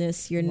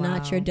illness. You're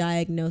not your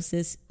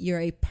diagnosis. You're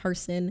a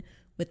person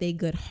with a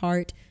good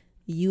heart.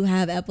 You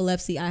have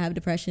epilepsy. I have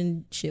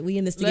depression. Shit, we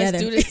in this together.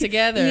 Let's do this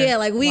together. Yeah,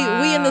 like we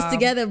in this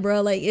together,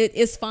 bro. Like,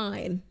 it's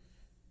fine.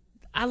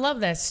 I love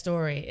that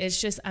story. It's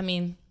just, I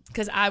mean,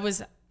 because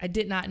I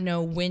did not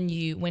know when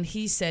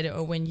he said it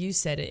or when you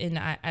said it. And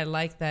I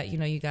like that, you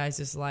know, you guys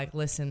just like,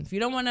 listen, if you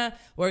don't want to,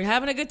 we're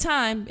having a good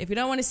time. If you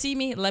don't want to see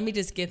me, let me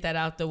just get that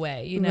out the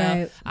way. You know,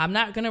 right. I'm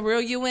not going to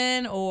reel you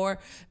in, or,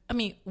 I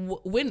mean,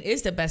 when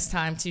is the best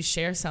time to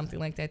share something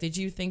like that? Did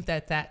you think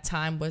that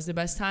time was the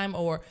best time,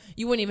 or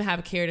you wouldn't even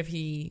have cared if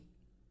he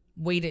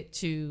waited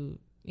to,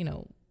 you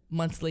know,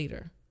 months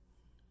later?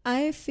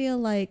 I feel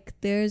like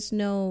there's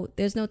no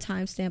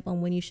timestamp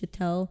on when you should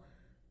tell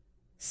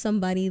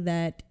somebody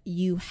that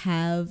you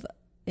have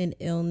an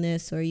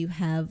illness or you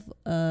have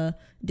a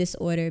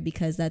disorder,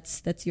 because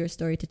that's your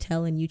story to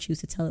tell, and you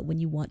choose to tell it when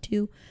you want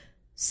to.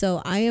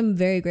 So I am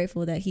very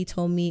grateful that he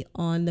told me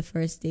on the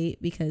first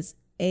date, because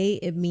A,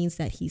 it means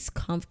that he's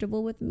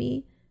comfortable with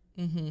me.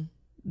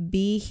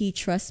 B, he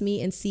trusts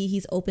me, and C,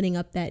 he's opening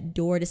up that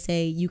door to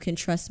say you can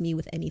trust me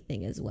with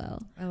anything as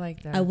well. I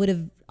like that. I would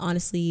have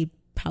honestly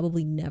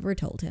probably never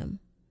told him.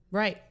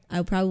 Right.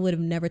 I probably would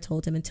have never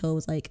told him until it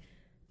was like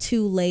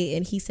too late,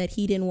 and he said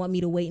he didn't want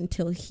me to wait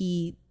until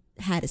he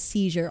had a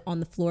seizure on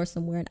the floor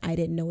somewhere and I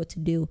didn't know what to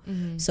do.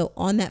 So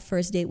on that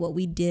first date, what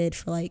we did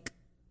for like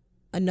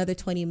another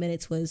 20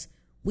 minutes was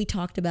we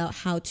talked about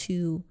how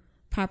to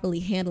properly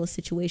handle a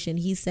situation.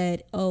 He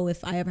said, oh,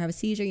 if I ever have a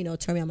seizure, you know,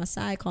 turn me on my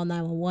side, call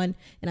 911.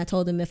 And I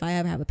told him, if I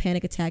ever have a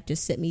panic attack,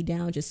 just sit me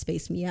down, just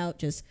space me out,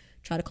 just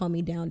try to calm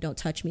me down, don't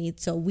touch me.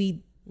 So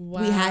we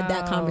had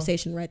that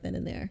conversation right then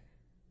and there.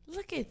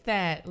 Look at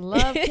that.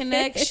 Love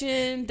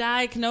connection,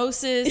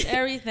 diagnosis,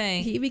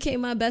 everything. He became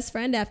my best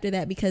friend after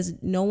that, because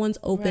no one's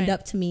opened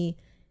up to me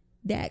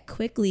that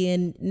quickly.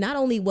 And not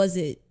only was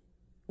it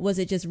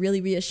just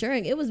really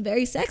reassuring, it was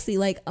very sexy.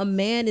 Like, a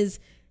man is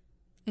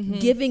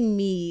giving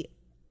me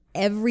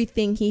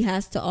everything he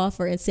has to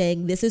offer and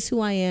saying, this is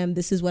who I am,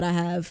 this is what I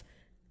have,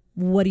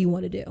 what do you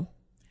want to do?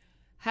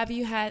 Have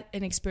you had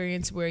an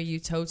experience where you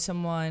told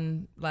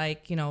someone,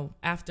 like, you know,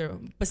 after,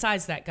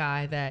 besides that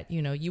guy that,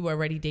 you know, you were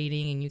already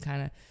dating and you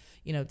kind of,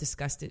 you know,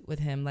 discussed it with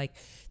him? Like,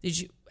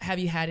 have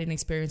you had an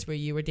experience where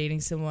you were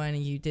dating someone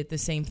and you did the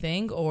same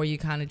thing, or you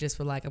kind of just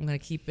were like, I'm going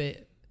to keep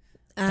it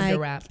under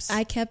wraps?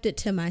 I kept it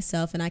to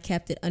myself and I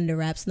kept it under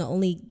wraps. The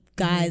only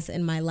guys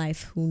in my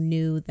life who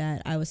knew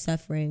that I was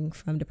suffering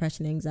from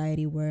depression and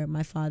anxiety were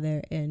my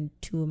father and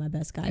 2 of my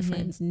best guy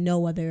friends.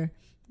 No other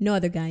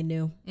guy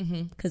knew,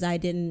 because I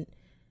didn't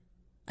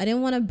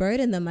want to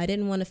burden them. I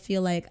didn't want to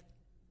feel like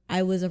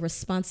I was a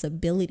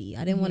responsibility.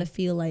 I didn't want to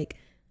feel like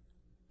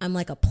I'm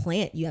like a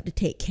plant you have to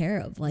take care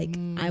of. Like,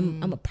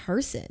 I'm a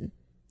person.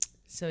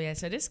 So yeah,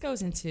 so this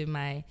goes into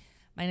my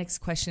next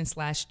question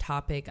 /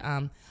 topic.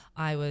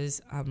 I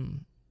was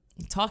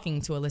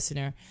talking to a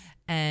listener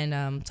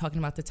and talking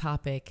about the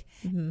topic,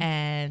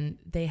 and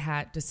they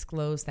had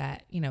disclosed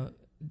that, you know,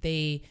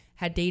 they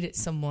had dated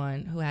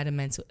someone who had a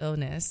mental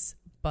illness,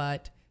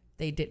 but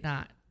they did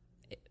not.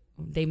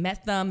 They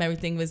met them,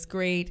 everything was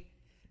great.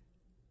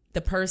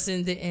 the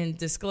person didn't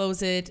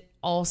disclose it.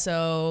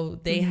 Also,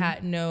 they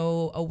had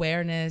no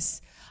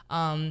awareness,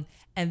 and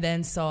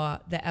then saw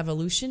the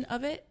evolution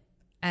of it.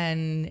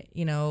 And,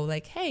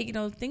 like, hey,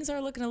 things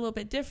are looking a little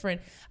bit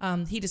different.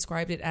 He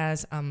described it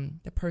as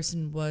the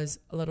person was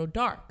a little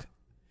dark.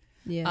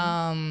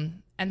 Yeah.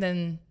 And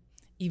then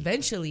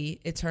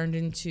eventually it turned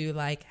into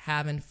like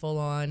having full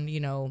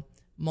on,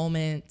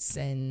 moments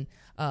and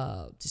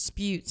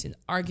disputes and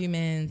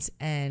arguments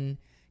and,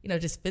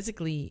 just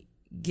physically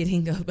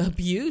getting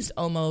abused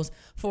almost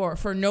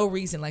for no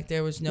reason. Like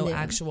there was no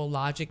actual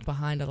logic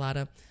behind a lot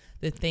of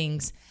the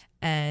things.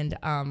 And,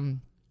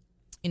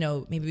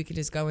 maybe we could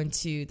just go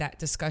into that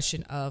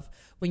discussion of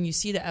when you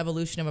see the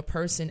evolution of a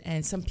person.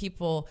 And some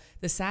people,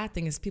 the sad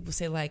thing is people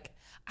say like,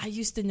 I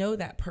used to know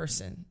that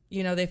person.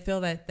 They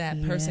feel that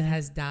person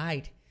has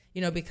died,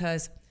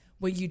 because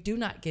when you do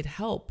not get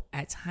help,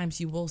 at times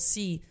you will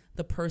see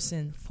the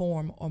person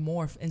form or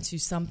morph into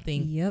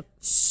something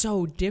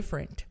so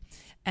different.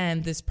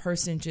 And this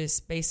person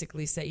just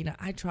basically said,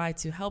 I tried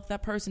to help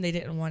that person. They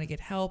didn't want to get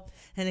help.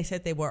 And they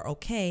said they were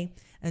okay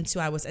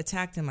until I was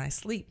attacked in my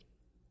sleep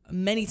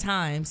many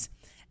times.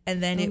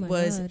 And then it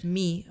was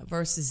me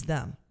versus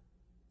them.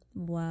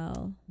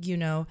 Wow.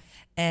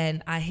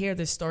 And I hear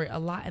this story a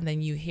lot. And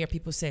then you hear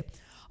people say,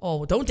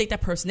 oh, don't date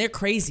that person. They're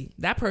crazy.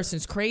 That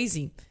person's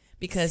crazy.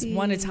 Because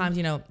one of the times,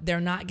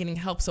 they're not getting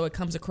help. So it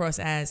comes across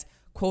as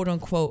quote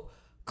unquote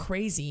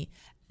crazy.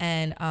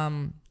 And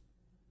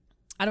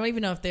I don't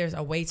even know if there's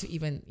a way to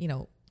even,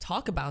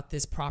 talk about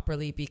this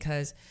properly,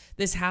 because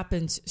this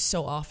happens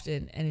so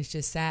often. And it's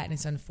just sad and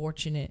it's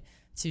unfortunate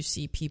to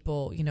see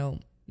people,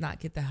 not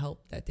get the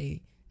help that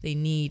they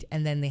need,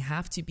 and then they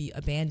have to be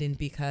abandoned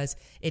because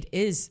it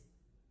is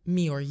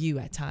me or you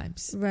at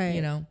times.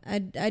 Right.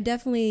 I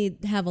definitely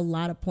have a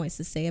lot of points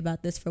to say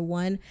about this. For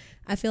one,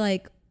 I feel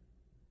like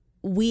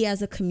we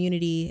as a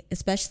community,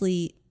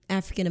 especially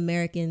African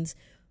Americans,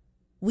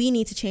 we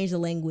need to change the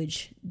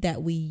language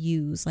that we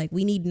use. Like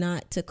we need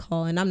not to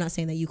call, and I'm not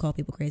saying that you call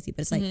people crazy,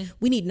 but it's like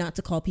we need not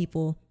to call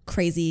people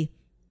crazy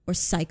or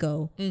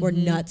psycho or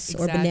nuts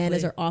or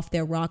bananas or off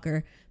their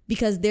rocker,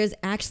 because there's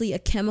actually a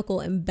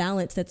chemical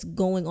imbalance that's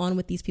going on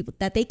with these people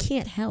that they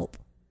can't help.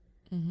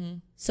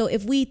 So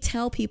if we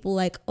tell people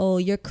like, oh,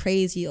 you're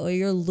crazy or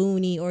you're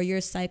loony or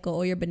you're psycho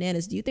or you're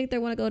bananas, do you think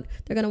they're going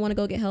to want to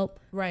go get help?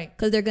 Right.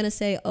 Because they're going to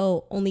say,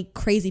 oh, only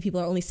crazy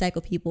people or only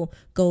psycho people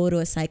go to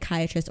a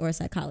psychiatrist or a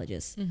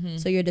psychologist.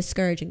 So you're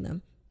discouraging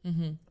them.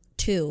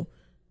 2,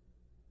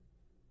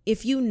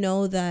 if you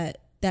know that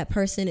that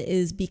person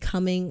is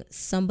becoming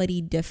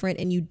somebody different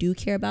and you do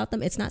care about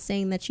them, it's not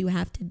saying that you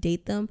have to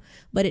date them,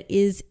 but it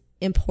is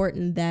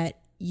important that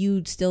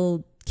you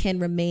still can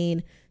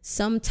remain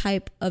some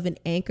type of an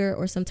anchor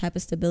or some type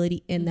of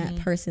stability in that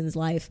person's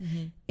life.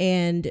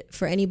 And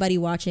for anybody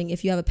watching,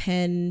 if you have a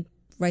pen,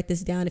 write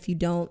this down. If you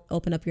don't,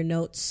 open up your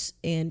notes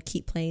and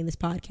keep playing this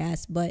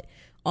podcast. But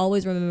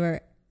always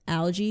remember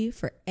ALGE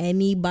for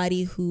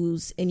anybody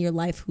who's in your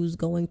life who's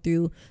going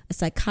through a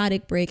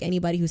psychotic break,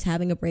 anybody who's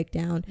having a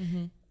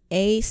breakdown.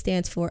 A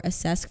stands for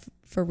assess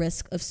for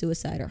risk of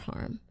suicide or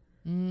harm.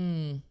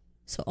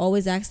 So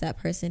always ask that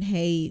person,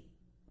 hey,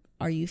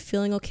 are you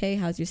feeling okay?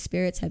 How's your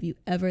spirits? Have you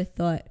ever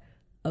thought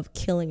of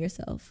killing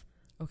yourself?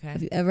 Okay.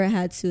 Have you ever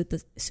had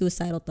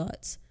suicidal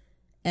thoughts?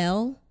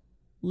 L,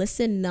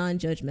 listen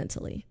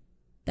non-judgmentally.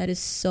 That is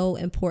so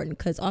important,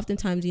 because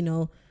oftentimes,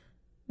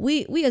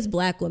 we as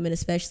Black women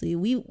especially,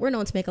 we're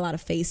known to make a lot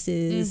of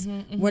faces.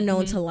 We're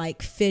known to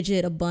like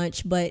fidget a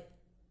bunch, but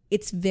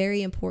it's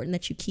very important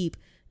that you keep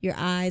your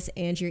eyes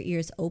and your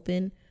ears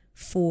open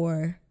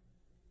for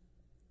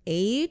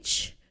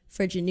age,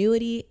 for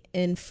genuity,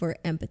 and for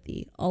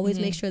empathy. Always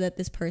make sure that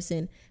this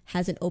person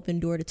has an open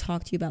door to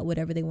talk to you about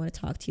whatever they want to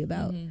talk to you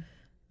about.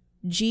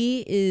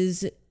 G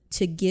is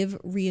to give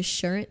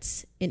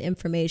reassurance and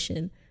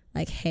information,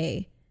 like,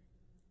 hey,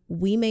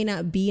 we may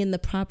not be in the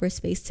proper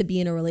space to be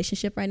in a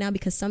relationship right now,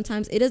 because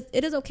sometimes it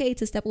is okay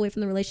to step away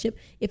from the relationship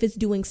if it's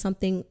doing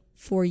something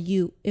for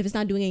you. If it's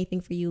not doing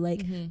anything for you,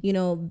 like,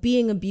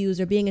 being abused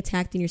or being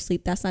attacked in your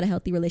sleep, that's not a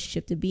healthy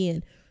relationship to be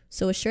in.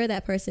 So assure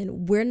that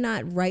person, we're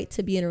not right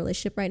to be in a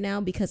relationship right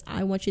now because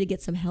I want you to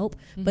get some help,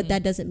 but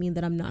that doesn't mean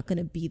that I'm not going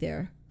to be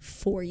there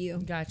for you.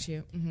 Got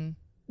you.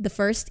 The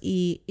first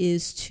E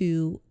is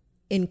to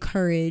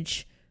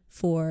encourage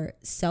for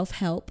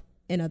self-help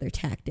and other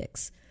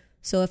tactics.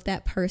 So if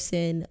that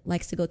person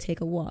likes to go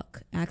take a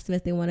walk, ask them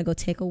if they want to go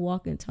take a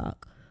walk and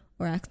talk,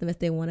 or ask them if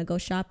they want to go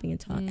shopping and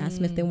talk. Ask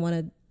them if they want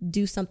to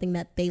do something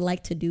that they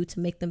like to do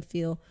to make them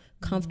feel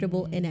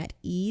comfortable and at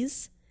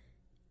ease.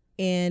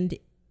 And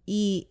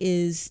E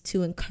is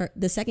to encourage.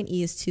 The second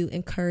E is to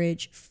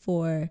encourage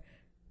for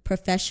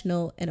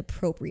professional and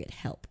appropriate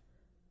help.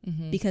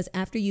 Because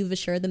after you've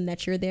assured them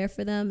that you're there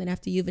for them, and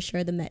after you've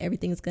assured them that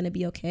everything is going to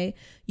be okay,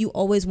 you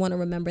always want to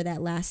remember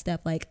that last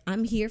step. Like,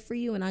 I'm here for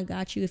you and I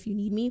got you if you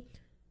need me,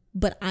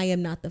 but I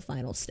am not the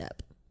final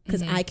step,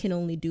 because I can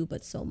only do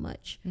but so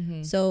much.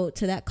 So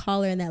to that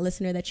caller and that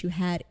listener that you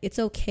had, it's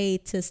okay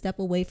to step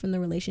away from the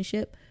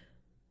relationship,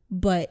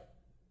 but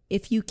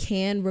if you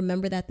can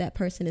remember that that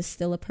person is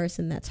still a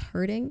person that's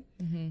hurting,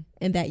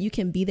 and that you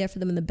can be there for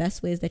them in the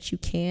best ways that you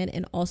can,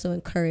 and also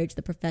encourage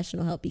the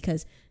professional help,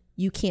 because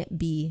you can't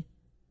be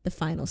the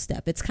final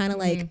step. It's kind of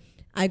like,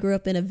 I grew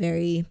up in a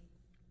very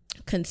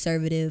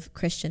conservative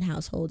Christian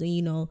household, and,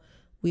 you know,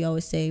 we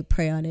always say,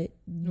 pray on it,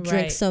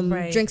 drink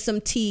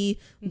some tea,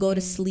 go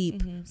to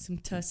sleep, some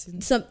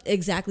tussin, some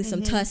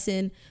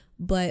tussin.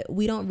 But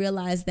we don't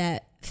realize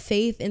that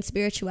faith and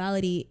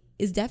spirituality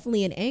is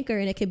definitely an anchor,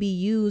 and it can be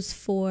used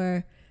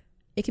for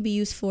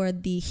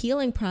the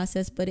healing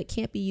process, but it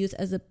can't be used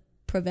as a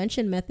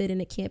prevention method,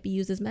 and it can't be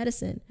used as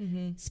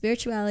medicine.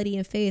 Spirituality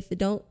and faith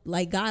don't,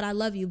 like, God, I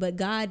love you, but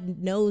God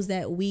knows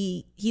that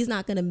he's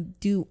not going to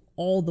do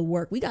all the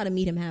work. We got to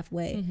meet him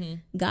halfway.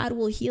 God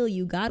will heal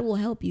you, God will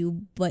help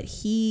you, but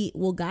he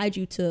will guide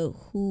you to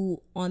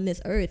who on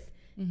this earth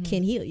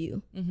can heal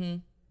you.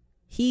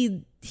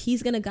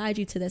 He's going to guide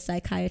you to the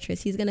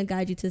psychiatrist. He's going to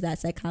guide you to that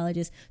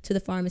psychologist, to the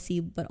pharmacy,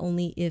 but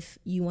only if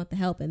you want the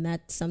help. And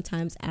that's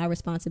sometimes our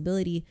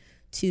responsibility,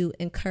 to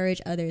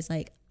encourage others.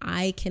 Like,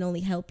 I can only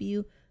help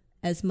you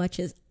as much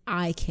as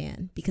I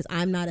can, because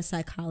I'm not a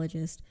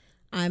psychologist.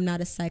 I'm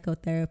not a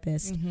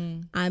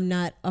psychotherapist. I'm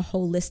not a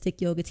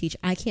holistic yoga teacher.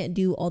 I can't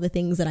do all the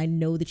things that I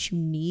know that you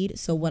need.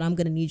 So what I'm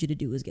going to need you to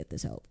do is get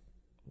this help.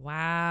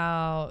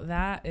 Wow,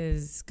 that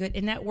is good.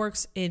 And that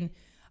works in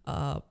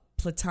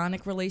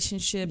platonic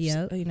relationships,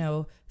 you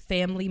know,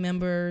 family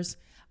members,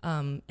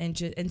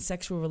 and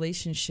sexual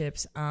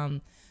relationships.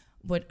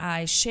 What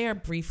I share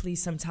briefly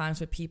sometimes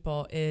with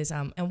people is,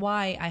 and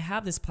why I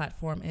have this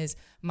platform is,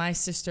 my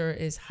sister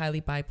is highly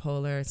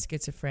bipolar,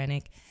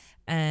 schizophrenic,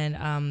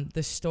 and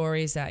the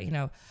stories that, you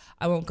know,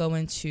 I won't go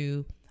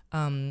into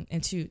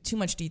too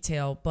much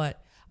detail,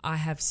 but I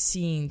have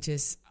seen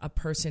just a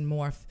person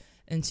morph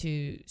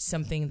into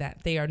something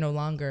that they are no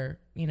longer,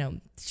 you know,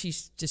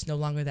 she's just no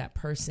longer that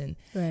person.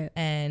 Right.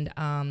 And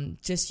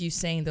just you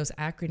saying those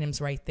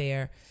acronyms right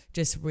there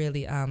just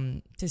really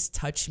just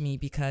touched me,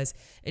 because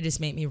it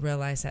just made me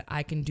realize that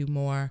I can do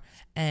more.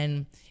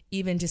 And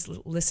even just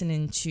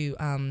listening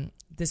to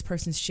this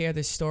person share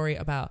this story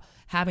about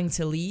having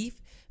to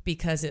leave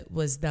because it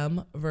was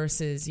them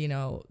versus, you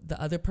know,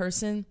 the other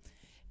person,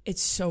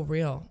 it's so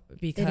real,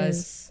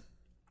 because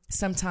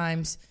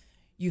sometimes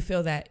you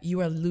feel that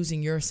you are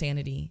losing your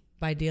sanity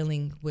by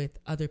dealing with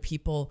other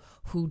people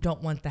who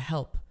don't want the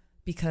help,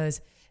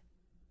 because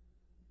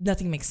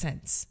nothing makes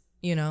sense.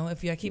 You know,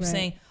 if I keep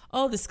saying,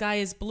 oh, the sky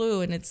is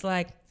blue, and it's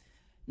like,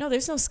 no,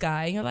 there's no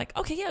sky. And you're like,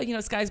 okay, yeah, you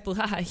know, sky is blue.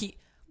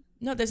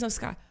 No, there's no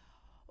sky.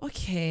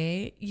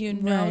 Okay, you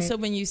know, so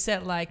when you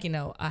said, like, you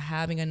know,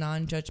 having a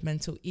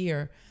non-judgmental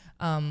ear,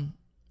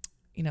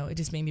 you know, it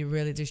just made me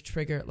really just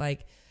trigger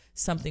like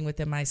something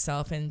within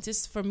myself, and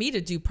just for me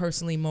to do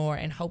personally more,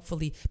 and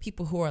hopefully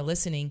people who are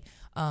listening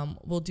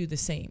will do the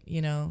same,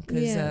 you know,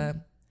 because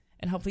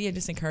and hopefully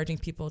just encouraging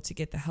people to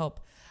get the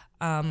help.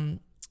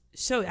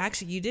 So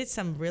actually you did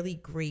some really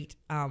great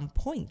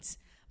points,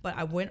 but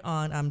I went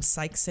on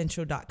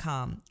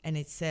psychcentral.com, and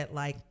it said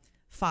like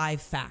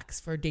 5 facts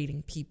for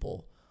dating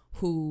people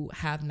who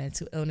have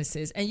mental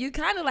illnesses, and you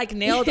kind of like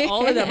nailed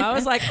all of them. I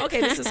was like,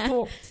 okay, this is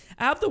cool.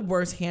 I have the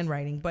worst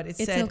handwriting, but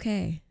it's said,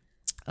 okay.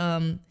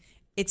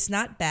 It's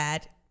not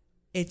bad,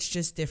 it's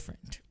just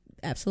different.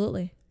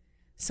 Absolutely.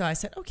 So I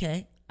said,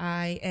 okay.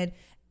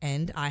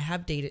 And I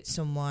have dated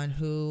someone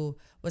who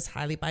was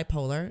highly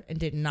bipolar and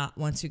did not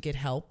want to get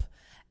help.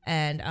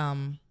 And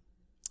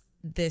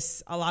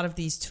a lot of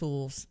these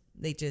tools,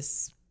 they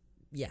just,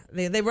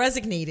 they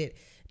resonated,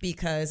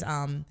 because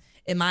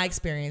in my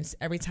experience,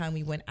 every time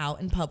we went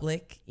out in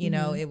public, you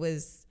know,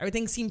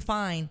 everything seemed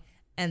fine,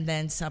 and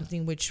then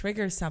something would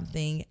trigger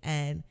something,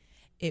 and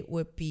it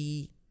would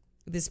be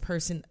this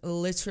person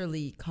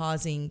literally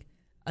causing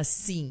a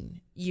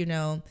scene, you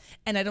know.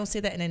 And I don't say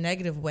that in a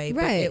negative way,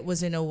 but it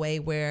was in a way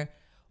where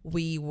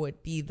we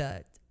would be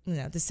the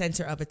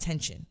center of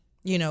attention.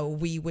 You know,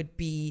 we would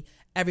be,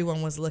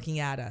 everyone was looking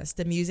at us.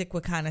 The music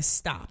would kind of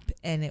stop,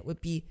 and it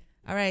would be,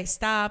 all right,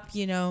 stop,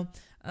 you know,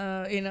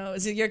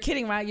 so you're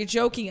kidding, right? You're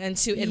joking,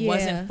 until it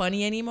wasn't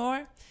funny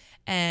anymore.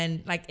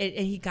 And like,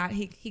 he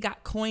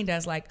got coined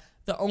as like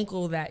the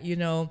uncle that, you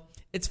know,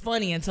 it's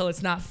funny until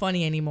it's not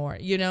funny anymore,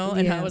 you know?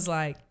 And I was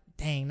like,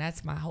 dang,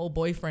 that's my whole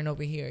boyfriend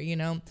over here, you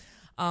know?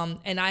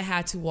 And I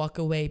had to walk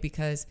away,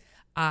 because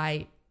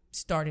I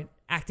started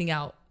acting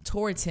out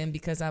towards him,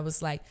 because I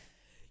was like,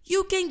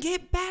 you can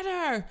get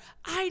better.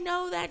 I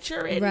know that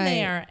you're in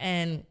there.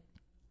 And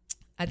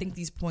I think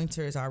these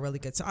pointers are really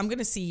good. So I'm going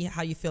to see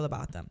how you feel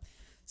about them.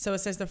 So it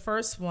says the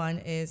first one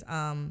is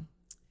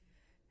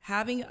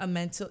having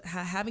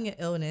an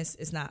illness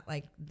is not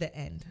like the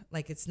end.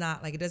 Like, it's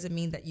not like, it doesn't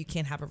mean that you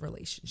can't have a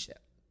relationship.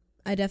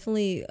 I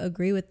definitely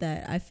agree with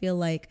that. I feel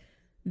like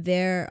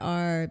there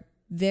are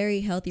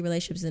very healthy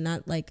relationships, and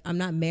not like, I'm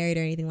not married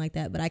or anything like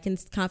that, but I can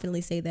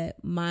confidently say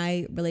that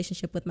my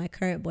relationship with my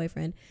current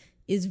boyfriend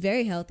is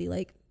very healthy.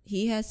 Like,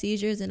 he has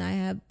seizures and I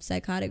have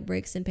psychotic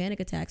breaks and panic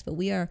attacks, but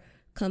we are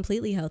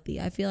completely healthy.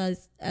 I feel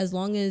as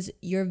long as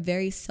you're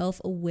very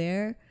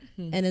self-aware,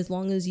 and as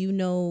long as you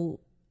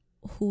know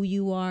who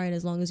you are, and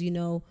as long as you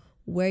know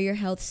where your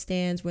health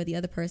stands, where the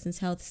other person's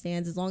health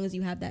stands, as long as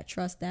you have that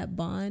trust, that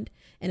bond,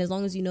 and as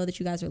long as you know that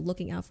you guys are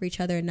looking out for each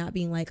other and not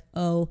being like,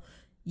 oh,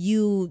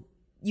 you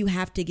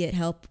have to get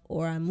help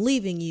or I'm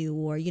leaving you,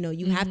 or, you know,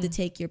 you have to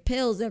take your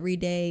pills every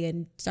day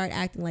and start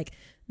acting like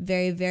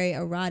very, very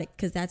erratic,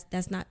 because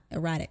that's not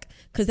erratic,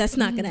 because that's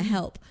not going to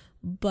help.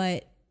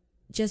 But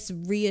just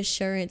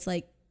reassurance,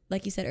 like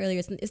you said earlier,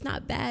 it's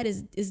not bad,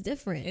 it's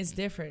different. It's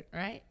different,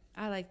 right?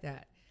 I like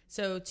that.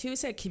 So 2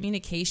 said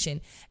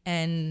communication,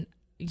 and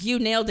you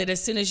nailed it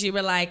as soon as you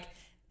were like,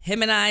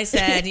 him and I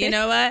said, you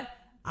know what?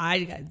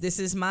 This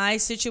is my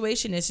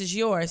situation. This is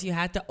yours. You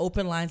had to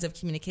open lines of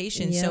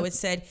communication. Yep. So it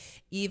said,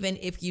 even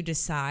if you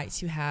decide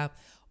to have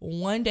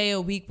one day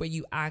a week where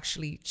you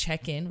actually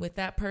check in with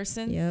that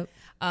person, Yep.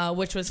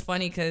 Which was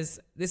funny because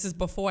this is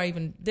before I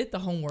even did the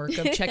homework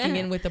of checking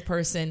in with the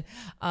person.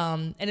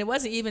 And it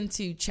wasn't even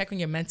to check on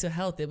your mental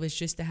health. It was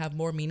just to have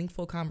more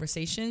meaningful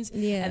conversations.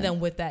 Yeah. And then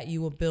with that,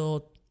 you will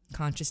build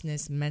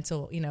consciousness,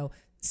 mental, you know,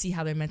 see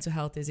how their mental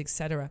health is,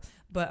 etc.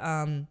 But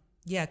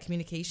yeah,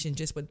 communication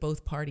just with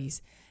both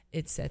parties.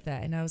 It said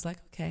that, and I was like,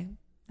 okay.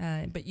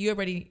 But you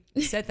already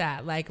said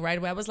that like right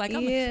away. I was like,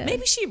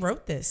 maybe she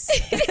wrote this.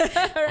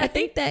 Right? I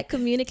think that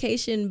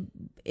communication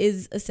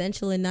is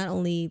essential in not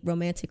only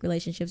romantic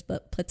relationships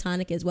but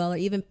platonic as well, or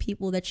even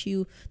people that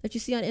you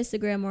see on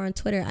Instagram or on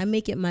Twitter. I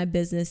make it my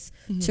business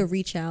to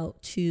reach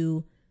out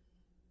to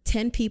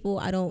 10 people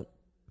I don't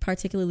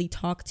particularly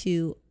talk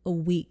to a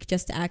week,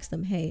 just to ask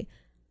them, hey,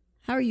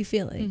 how are you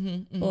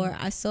feeling? Or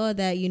I saw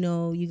that, you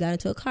know, you got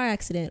into a car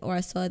accident, or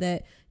I saw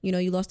that, you know,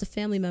 you lost a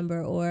family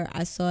member, or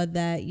I saw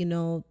that, you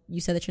know,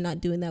 you said that you're not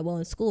doing that well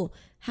in school.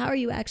 How are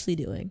you actually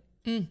doing?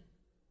 Do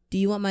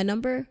you want my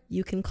number?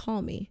 You can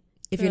call me.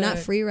 If you're not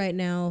free right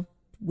now,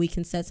 we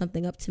can set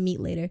something up to meet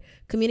later.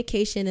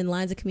 Communication and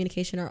lines of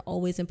communication are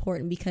always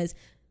important, because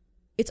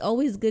it's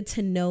always good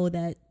to know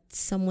that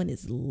someone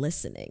is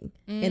listening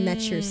and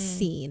that you're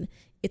seen.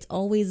 It's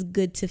always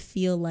good to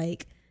feel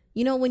like,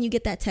 you know, when you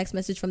get that text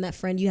message from that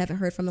friend you haven't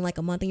heard from in like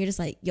a month, and you're just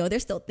like, yo, they're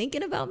still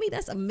thinking about me.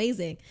 That's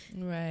amazing.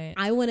 Right.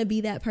 I want to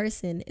be that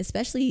person,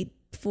 especially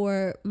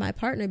for my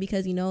partner,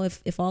 because, you know,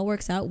 if all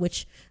works out,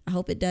 which I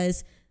hope it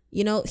does,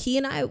 you know, he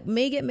and I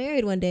may get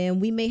married one day and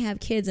we may have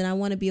kids, and I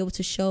want to be able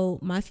to show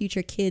my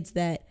future kids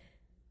that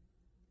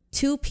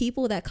 2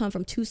 people that come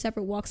from 2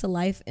 separate walks of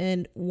life,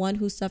 and one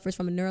who suffers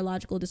from a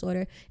neurological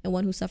disorder and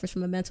one who suffers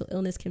from a mental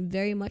illness, can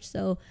very much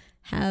so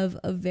have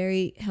a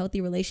very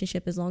healthy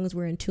relationship as long as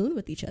we're in tune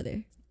with each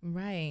other.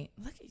 Right.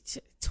 Look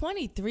at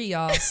 23,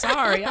 y'all.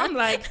 Sorry. I'm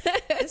like,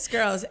 this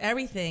girl is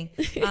everything.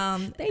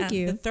 Thank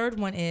you. The third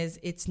one is,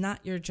 it's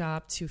not your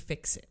job to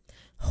fix it.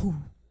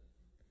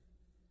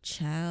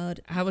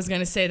 Child, I was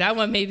going to say that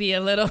one may be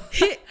a little.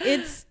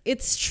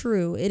 it's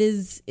true. It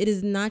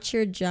is not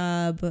your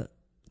job.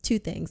 2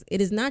 things.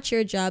 It is not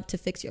your job to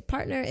fix your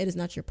partner. It is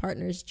not your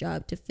partner's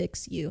job to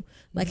fix you.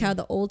 Like how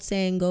the old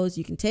saying goes,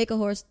 you can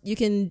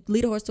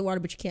lead a horse to water,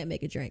 but you can't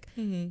make it drink.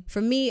 For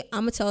me,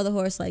 I'm going to tell the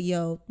horse like,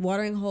 yo,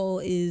 watering hole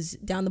is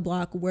down the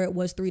block where it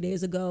was 3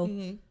 days ago.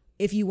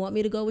 If you want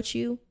me to go with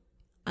you,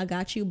 I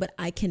got you, but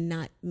I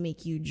cannot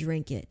make you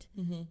drink it.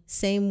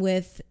 Same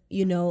with,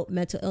 you know,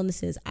 mental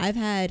illnesses. I've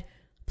had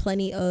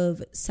plenty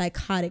of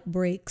psychotic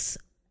breaks,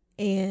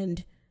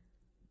 and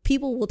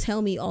people will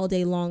tell me all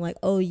day long, like,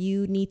 oh,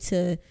 you need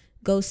to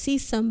go see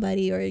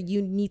somebody, or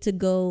you need to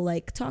go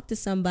like talk to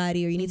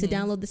somebody, or you need to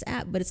download this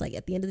app. But it's like,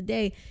 at the end of the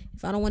day,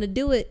 if I don't want to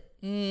do it,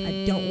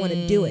 I don't want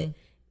to do it.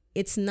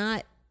 It's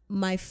not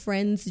my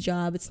friend's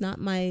job. It's not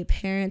my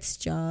parents'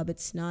 job.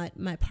 It's not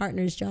my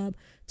partner's job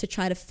to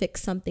try to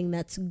fix something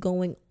that's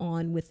going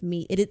on with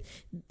me. It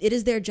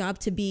is their job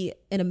to be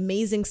an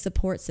amazing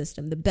support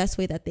system, the best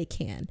way that they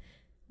can.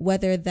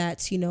 Whether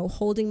that's, you know,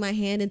 holding my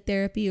hand in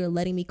therapy or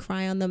letting me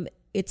cry on them,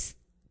 it's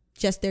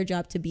just their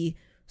job to be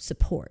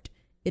support.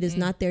 It is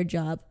not their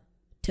job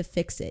to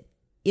fix it.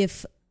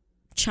 If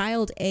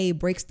child A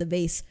breaks the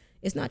vase,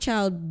 it's not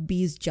child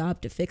B's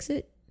job to fix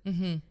it.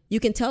 You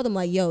can tell them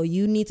like, yo,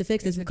 you need to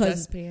fix this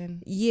because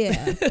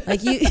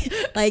like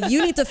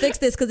you need to fix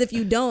this, because if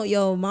you don't,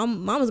 yo,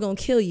 mama's gonna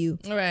kill you.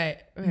 Right.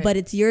 But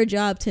it's your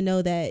job to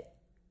know that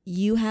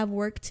you have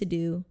work to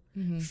do,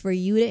 for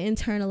you to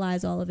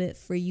internalize all of it,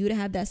 for you to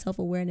have that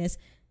self-awareness,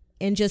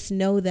 and just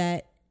know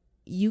that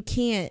you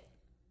can't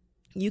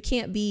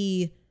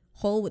be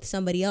whole with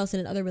somebody else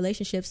and in other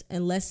relationships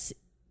unless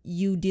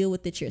you deal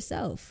with it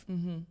yourself.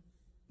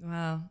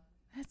 Wow,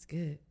 that's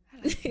good. I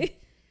like it.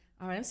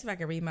 All right, let's see if I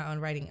can read my own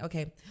writing.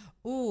 Okay.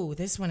 Ooh,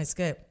 this one is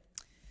good.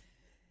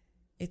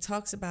 It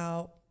talks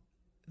about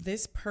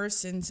this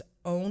person's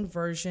own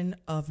version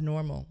of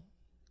normal.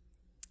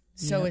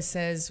 So it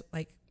says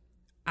like,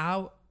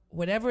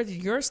 whatever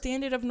your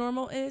standard of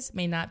normal is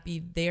may not be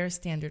their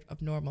standard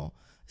of normal.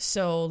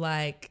 So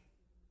like,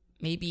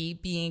 maybe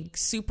being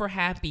super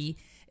happy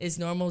is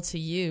normal to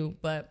you,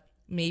 but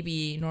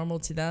maybe normal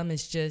to them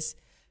is just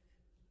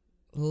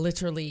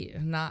literally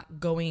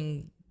not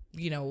going,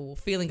 you know,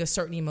 feeling a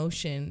certain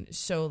emotion.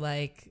 So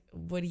like,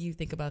 what do you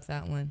think about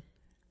that one?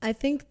 I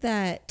think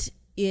that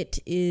it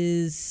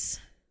is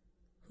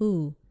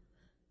who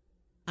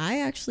I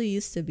actually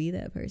used to be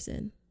that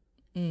person.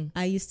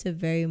 I used to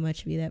very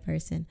much be that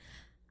person.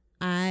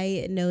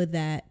 I know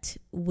that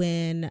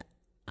when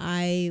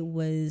I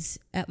was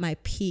at my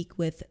peak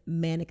with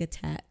manic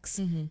attacks,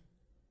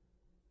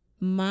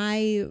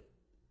 my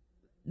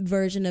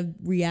version of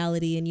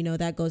reality, and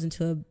that goes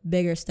into a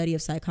bigger study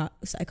of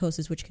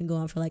psychosis, which can go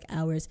on for like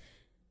hours.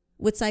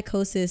 With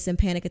psychosis and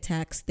panic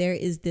attacks, there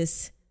is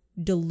this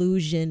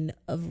delusion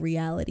of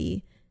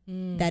reality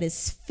that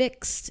is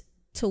fixed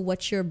to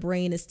what your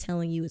brain is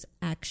telling you is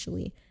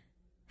actually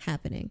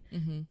happening.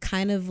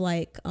 Kind of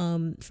like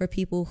for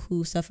people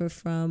who suffer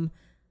from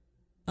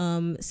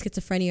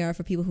schizophrenia, or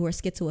for people who are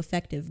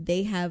schizoaffective,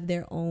 they have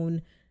their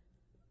own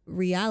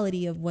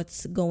reality of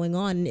what's going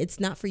on. And it's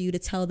not for you to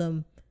tell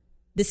them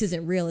this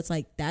isn't real. It's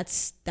like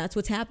that's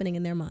what's happening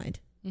in their mind.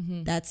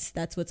 That's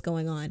what's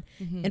going on.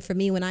 And for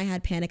me, when I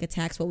had panic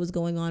attacks, what was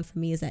going on for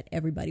me is that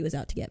everybody was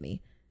out to get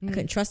me. I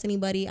couldn't trust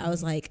anybody. I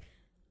was like,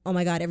 oh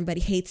my God,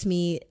 everybody hates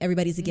me.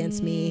 Everybody's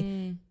against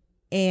me.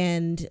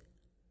 And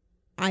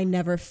I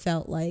never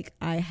felt like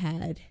I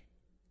had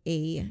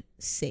a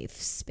safe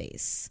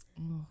space.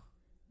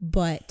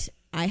 But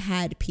I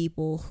had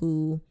people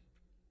who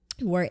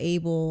were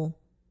able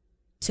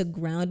to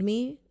ground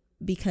me,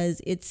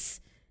 because it's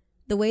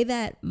the way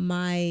that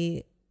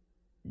my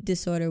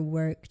disorder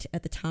worked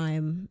at the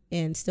time,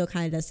 and still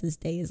kind of does to this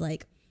day, is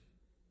like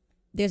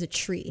there's a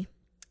tree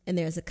and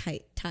there's a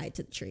kite tied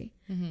to the tree.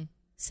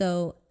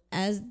 So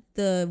as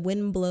the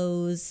wind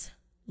blows,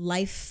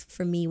 life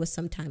for me was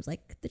sometimes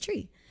like the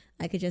tree.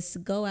 I could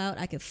just go out,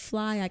 I could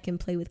fly, I can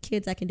play with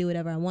kids, I can do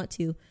whatever I want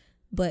to.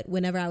 But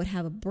whenever I would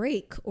have a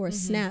break or a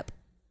snap,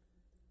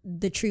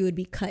 the tree would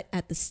be cut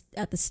at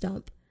the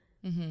stump,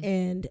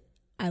 and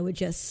I would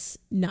just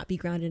not be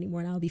grounded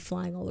anymore, and I would be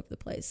flying all over the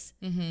place.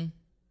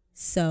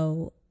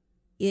 So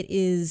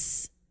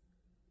it's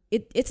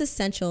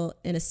essential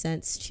in a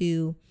sense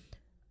to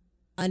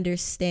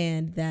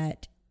understand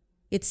that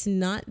it's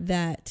not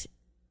that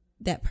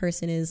that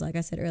person is, like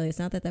I said earlier, it's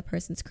not that that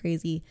person's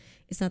crazy.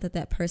 It's not that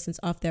that person's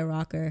off their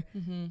rocker.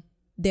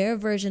 Their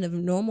version of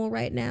normal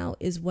right now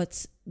is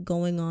what's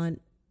going on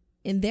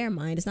in their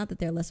mind. It's not that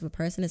they're less of a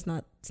person. It's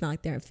not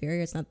like they're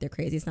inferior. It's not that they're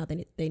crazy. It's not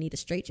that they need a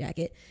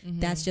straitjacket.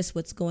 That's just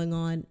what's going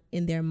on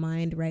in their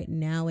mind right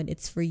now. And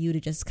it's for you to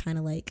just kind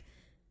of like,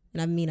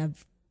 and I mean,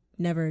 I've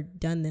never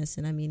done this,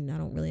 and I mean, I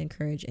don't really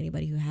encourage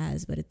anybody who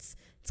has, but it's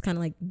kind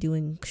of like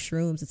doing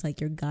shrooms. It's like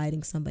you're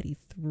guiding somebody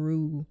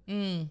through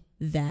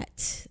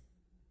that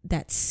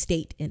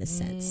state, in a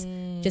sense.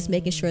 Just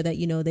making sure that,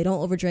 they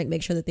don't overdrink,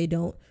 make sure that they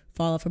don't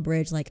fall off a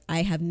bridge. Like,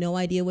 I have no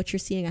idea what you're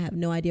seeing. I have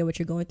no idea what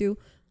you're going through,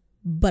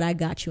 but I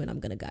got you and I'm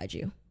going to guide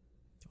you.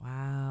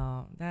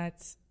 Wow.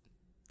 That's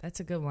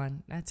a good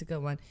one. That's a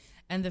good one.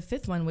 And the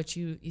fifth one, which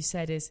you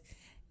said, is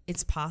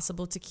it's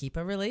possible to keep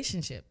a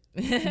relationship.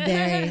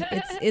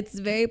 It's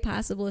very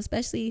possible,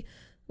 especially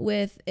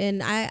with,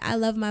 and I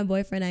love my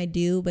boyfriend, I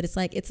do, but it's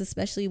like, it's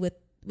especially with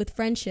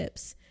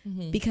friendships,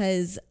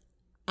 because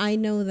I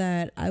know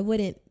that I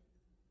wouldn't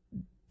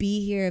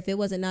be here if it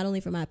wasn't not only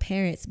for my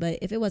parents, but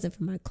if it wasn't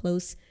for my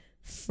close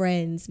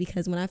friends.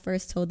 Because when I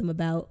first told them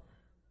about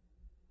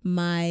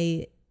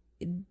my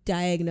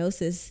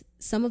diagnosis,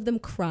 some of them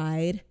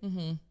cried.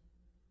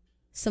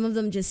 Some of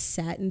them just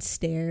sat and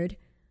stared,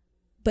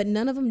 but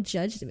none of them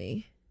judged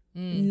me.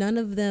 None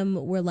of them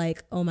were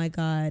like, oh my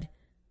God,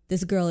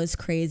 this girl is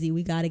crazy.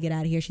 We got to get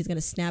out of here. She's going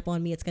to snap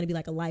on me. It's going to be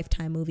like a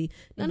Lifetime movie.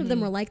 None of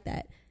them were like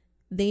that.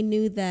 They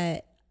knew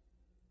that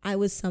I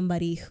was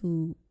somebody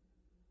who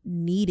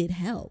needed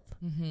help.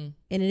 And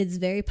it is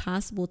very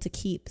possible to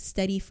keep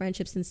steady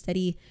friendships and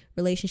steady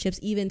relationships,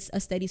 even a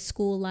steady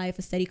school life,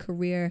 a steady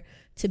career,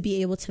 to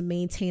be able to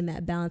maintain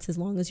that balance, as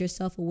long as you're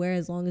self-aware,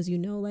 as long as you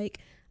know, like,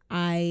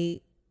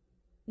 I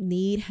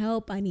need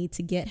help, I need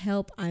to get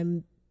help.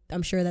 I'm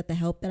sure that the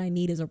help that I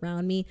need is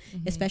around me,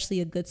 especially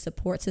a good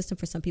support system.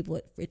 For some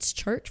people, it's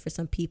church. For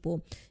some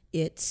people,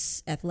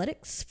 it's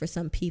athletics. For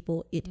some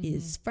people, it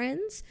is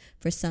friends.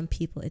 For some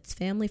people, it's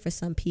family. For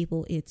some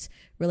people, it's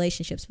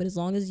relationships. But as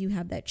long as you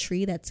have that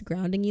tree that's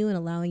grounding you and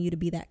allowing you to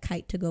be that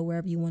kite to go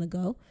wherever you want to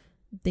go,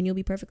 then you'll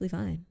be perfectly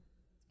fine.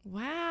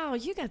 Wow,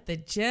 you got the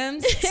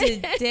gems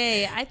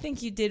today. I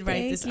think you did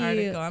write this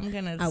article. I'm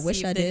going to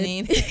wish I did.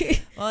 Name.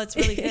 Well, it's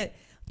really good.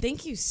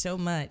 Thank you so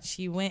much.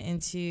 You went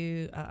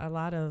into a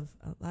lot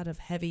of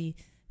heavy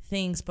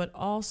things, but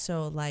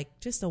also like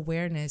just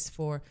awareness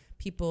for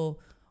people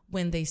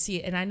when they see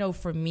it. And I know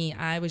for me,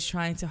 I was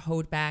trying to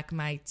hold back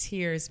my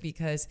tears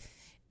because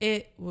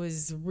it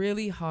was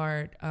really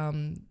hard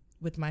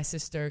with my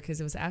sister,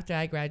 because it was after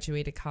I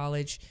graduated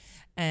college,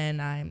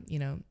 and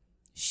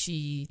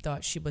she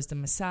thought she was the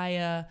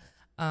Messiah.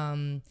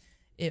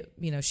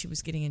 She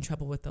was getting in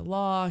trouble with the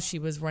law. She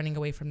was running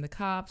away from the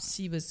cops.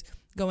 She was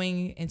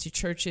going into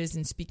churches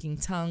and speaking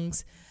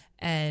tongues.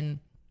 And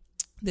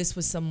this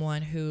was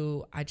someone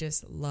who I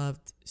just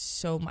loved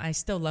so much. I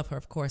still love her,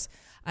 of course.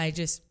 I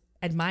just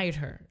admired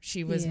her.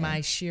 She was my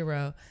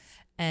shero.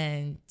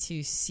 And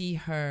to see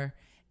her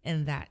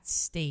in that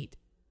state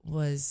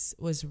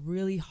was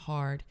really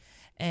hard.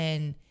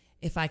 And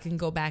if I can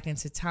go back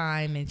into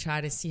time and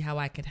try to see how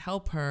I could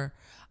help her,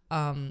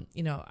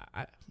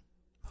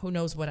 who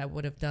knows what I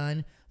would have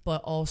done.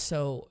 But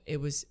also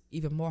it was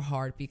even more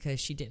hard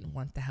because she didn't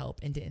want the help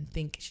and didn't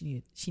think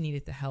she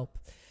needed the help.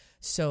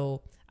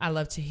 So I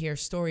love to hear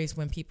stories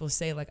when people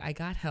say, like, I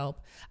got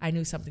help, I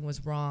knew something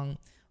was wrong,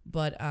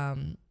 but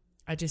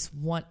I just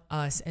want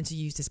us, and to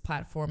use this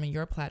platform and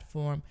your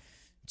platform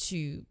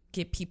to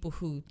get people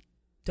who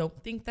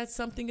don't think that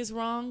something is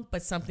wrong,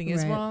 but something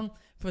is wrong,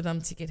 for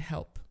them to get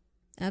help.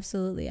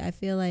 Absolutely. I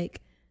feel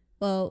like,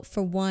 well,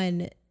 for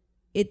one,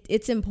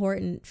 it's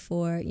important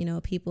for, you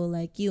know, people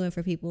like you and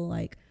for people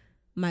like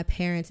my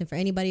parents and for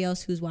anybody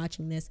else who's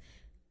watching this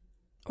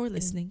or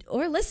listening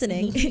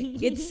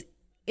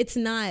it's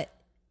not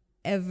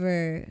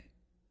ever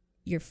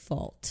your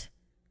fault.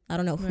 I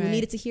don't know who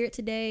needed to hear it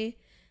today.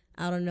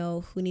 I don't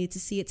know who needed to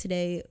see it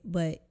today,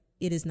 but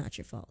it is not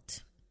your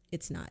fault.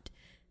 It's not.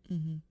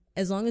 Mm-hmm.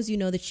 As long as you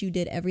know that you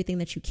did everything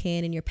that you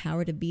can in your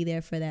power to be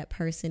there for that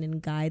person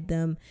and guide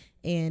them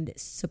and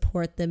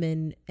support them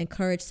and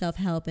encourage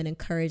self-help and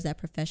encourage that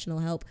professional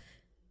help,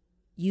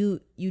 you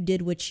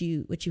did what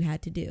you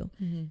had to do.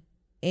 Mm-hmm.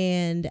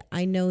 And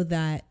I know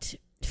that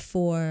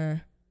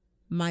for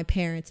my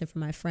parents and for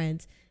my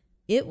friends,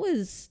 it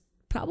was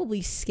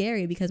probably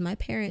scary because my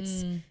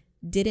parents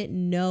didn't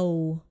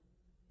know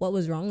what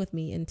was wrong with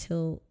me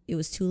until it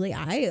was too late.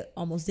 I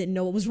almost didn't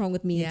know what was wrong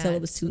with me until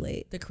it was too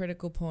late. The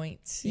critical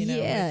points, which,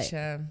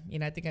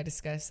 I think I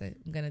discussed it.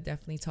 I'm going to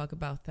definitely talk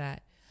about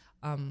that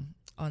on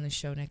the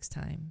show next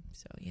time.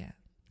 So, yeah.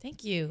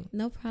 Thank you.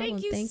 No problem.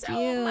 Thank you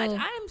so much.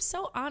 I am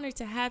so honored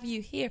to have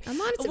you here. I'm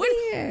honored to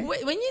be here.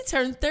 When you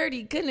turn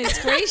 30,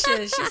 goodness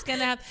gracious, she's going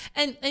to have...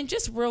 And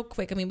just real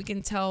quick, I mean, we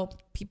can tell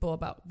people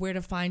about where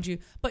to find you,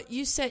 but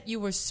you said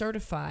you were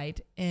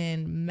certified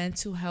in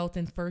mental health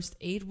and first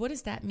aid. What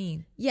does that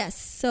mean? Yes.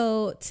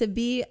 So to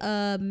be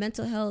a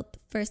mental health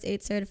first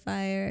aid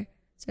certifier?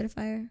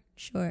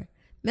 Sure.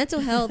 Mental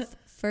health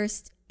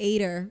first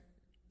aider.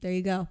 There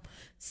you go.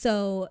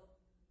 So...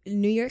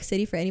 New York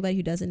City, for anybody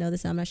who doesn't know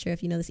this, I'm not sure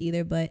if you know this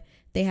either, but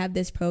they have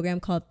this program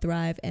called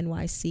Thrive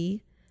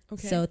NYC.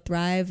 Okay. So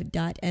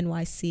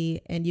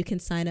thrive.nyc, and you can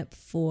sign up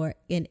for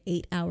an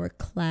 8-hour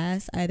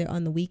class either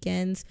on the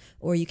weekends,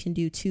 or you can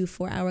do 2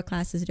 4-hour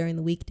classes during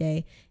the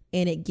weekday,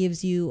 and it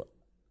gives you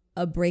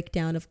a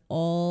breakdown of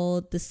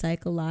all the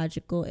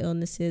psychological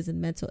illnesses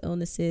and mental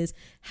illnesses,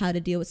 how to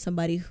deal with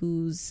somebody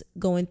who's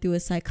going through a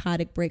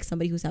psychotic break,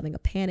 somebody who's having a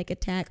panic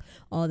attack,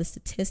 all the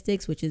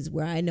statistics, which is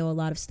where I know a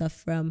lot of stuff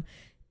from.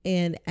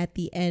 And at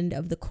the end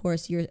of the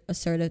course, you're a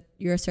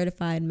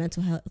certified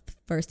mental health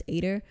first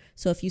aider.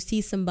 So if you see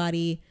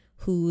somebody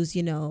who's,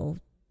 about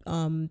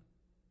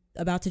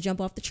to jump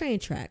off the train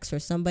tracks, or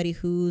somebody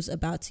who's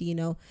about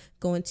to,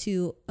 go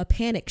into a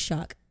panic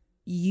shock,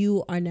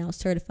 you are now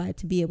certified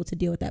to be able to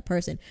deal with that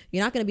person.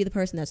 You're not going to be the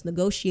person that's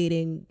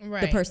negotiating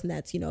the person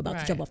that's, about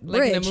to jump off the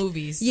bridge. Like in the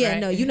movies. Yeah,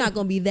 no, you're not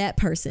going to be that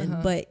person.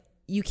 But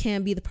you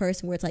can be the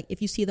person where it's like,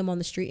 if you see them on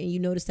the street and you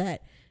notice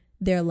that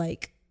they're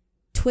like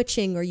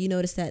twitching, or you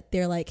notice that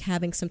they're like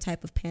having some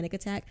type of panic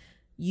attack,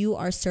 you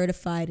are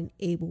certified and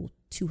able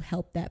to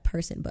help that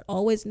person. But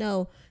always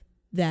know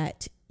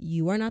that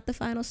you are not the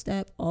final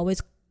step.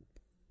 Always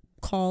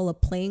call a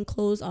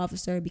plainclothes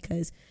officer,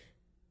 because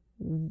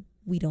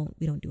we don't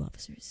do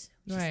officers.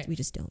 We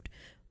just don't.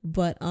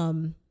 But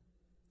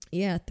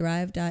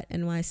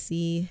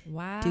thrive.nyc.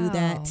 Wow. Do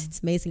that.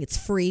 It's amazing. It's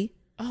free.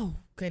 Oh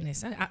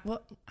goodness.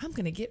 I'm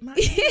gonna get my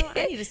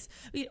I need to,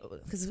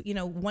 because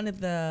one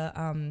of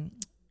the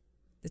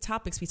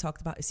topics we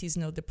talked about is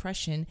seasonal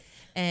depression.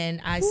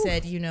 And I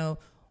said,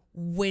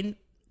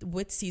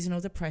 with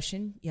seasonal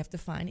depression, you have to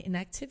find an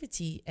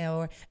activity,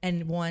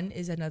 and one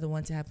is another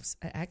one to have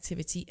an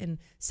activity, and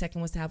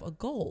second was to have a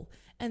goal.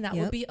 And that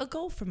would be a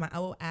goal for I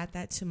will add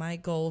that to my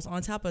goals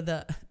on top of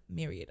the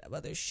myriad of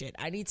other shit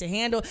I need to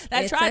handle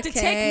that tried to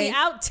take me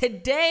out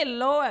today,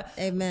 Lord.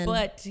 Amen.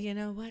 But you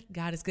know what?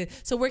 God is good.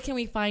 So where can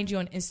we find you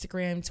on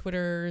Instagram,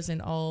 Twitters,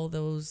 and all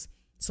those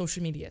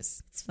social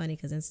medias? It's funny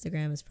because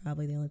Instagram is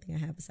probably the only thing I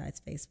have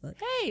besides Facebook.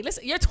 Hey,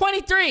 listen, you're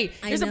 23.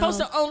 You're supposed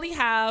to only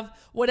have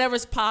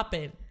whatever's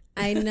popping.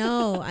 I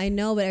know,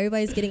 but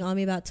everybody's getting on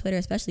me about Twitter,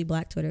 especially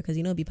Black Twitter, because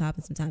it be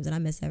popping sometimes, and I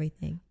miss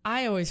everything.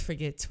 I always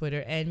forget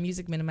Twitter, and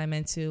Music Men and My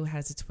Men Too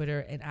has a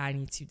Twitter, and I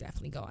need to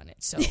definitely go on it.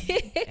 So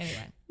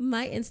anyway,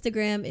 my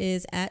Instagram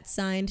is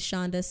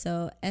 @SignedShonda,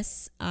 so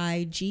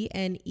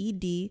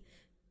SIGNED,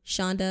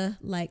 Shonda,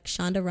 like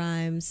Shonda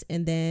Rhimes,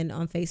 and then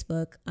on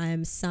Facebook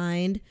I'm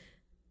signed,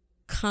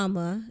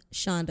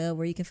 Shonda,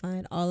 where you can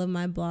find all of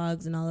my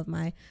blogs and all of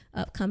my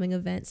upcoming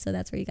events. So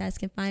that's where you guys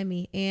can find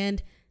me.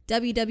 And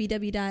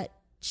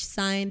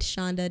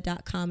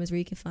www.signedshonda.com is where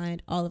you can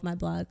find all of my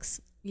blogs.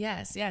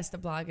 Yes, the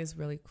blog is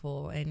really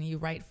cool, and you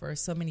write for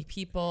so many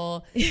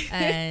people,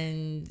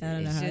 and I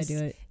don't know how to do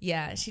it.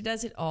 Yeah, she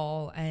does it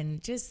all,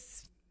 and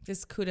just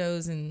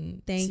kudos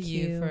and thank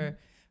you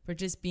for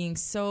just being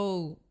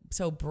so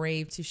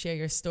brave to share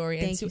your story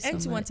and to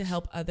want to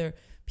help other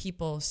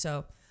people.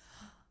 So,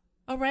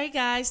 All right,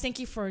 guys. Thank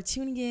you for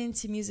tuning in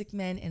to Music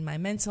Men and My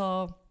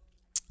Mental.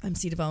 I'm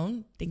C.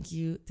 Devone. Thank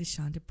you,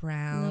 Deshonda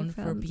Brown,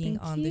 for being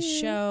on the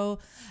show.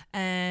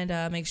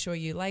 And make sure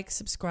you like,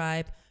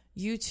 subscribe,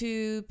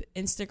 YouTube,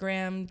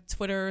 Instagram,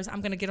 Twitters.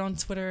 I'm going to get on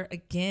Twitter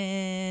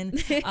again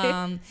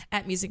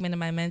at Music Men and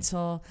My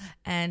Mental.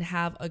 And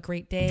have a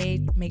great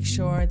day. Make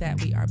sure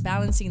that we are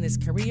balancing this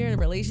career,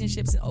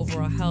 relationships, and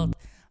overall health.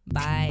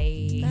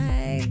 Bye.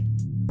 Bye.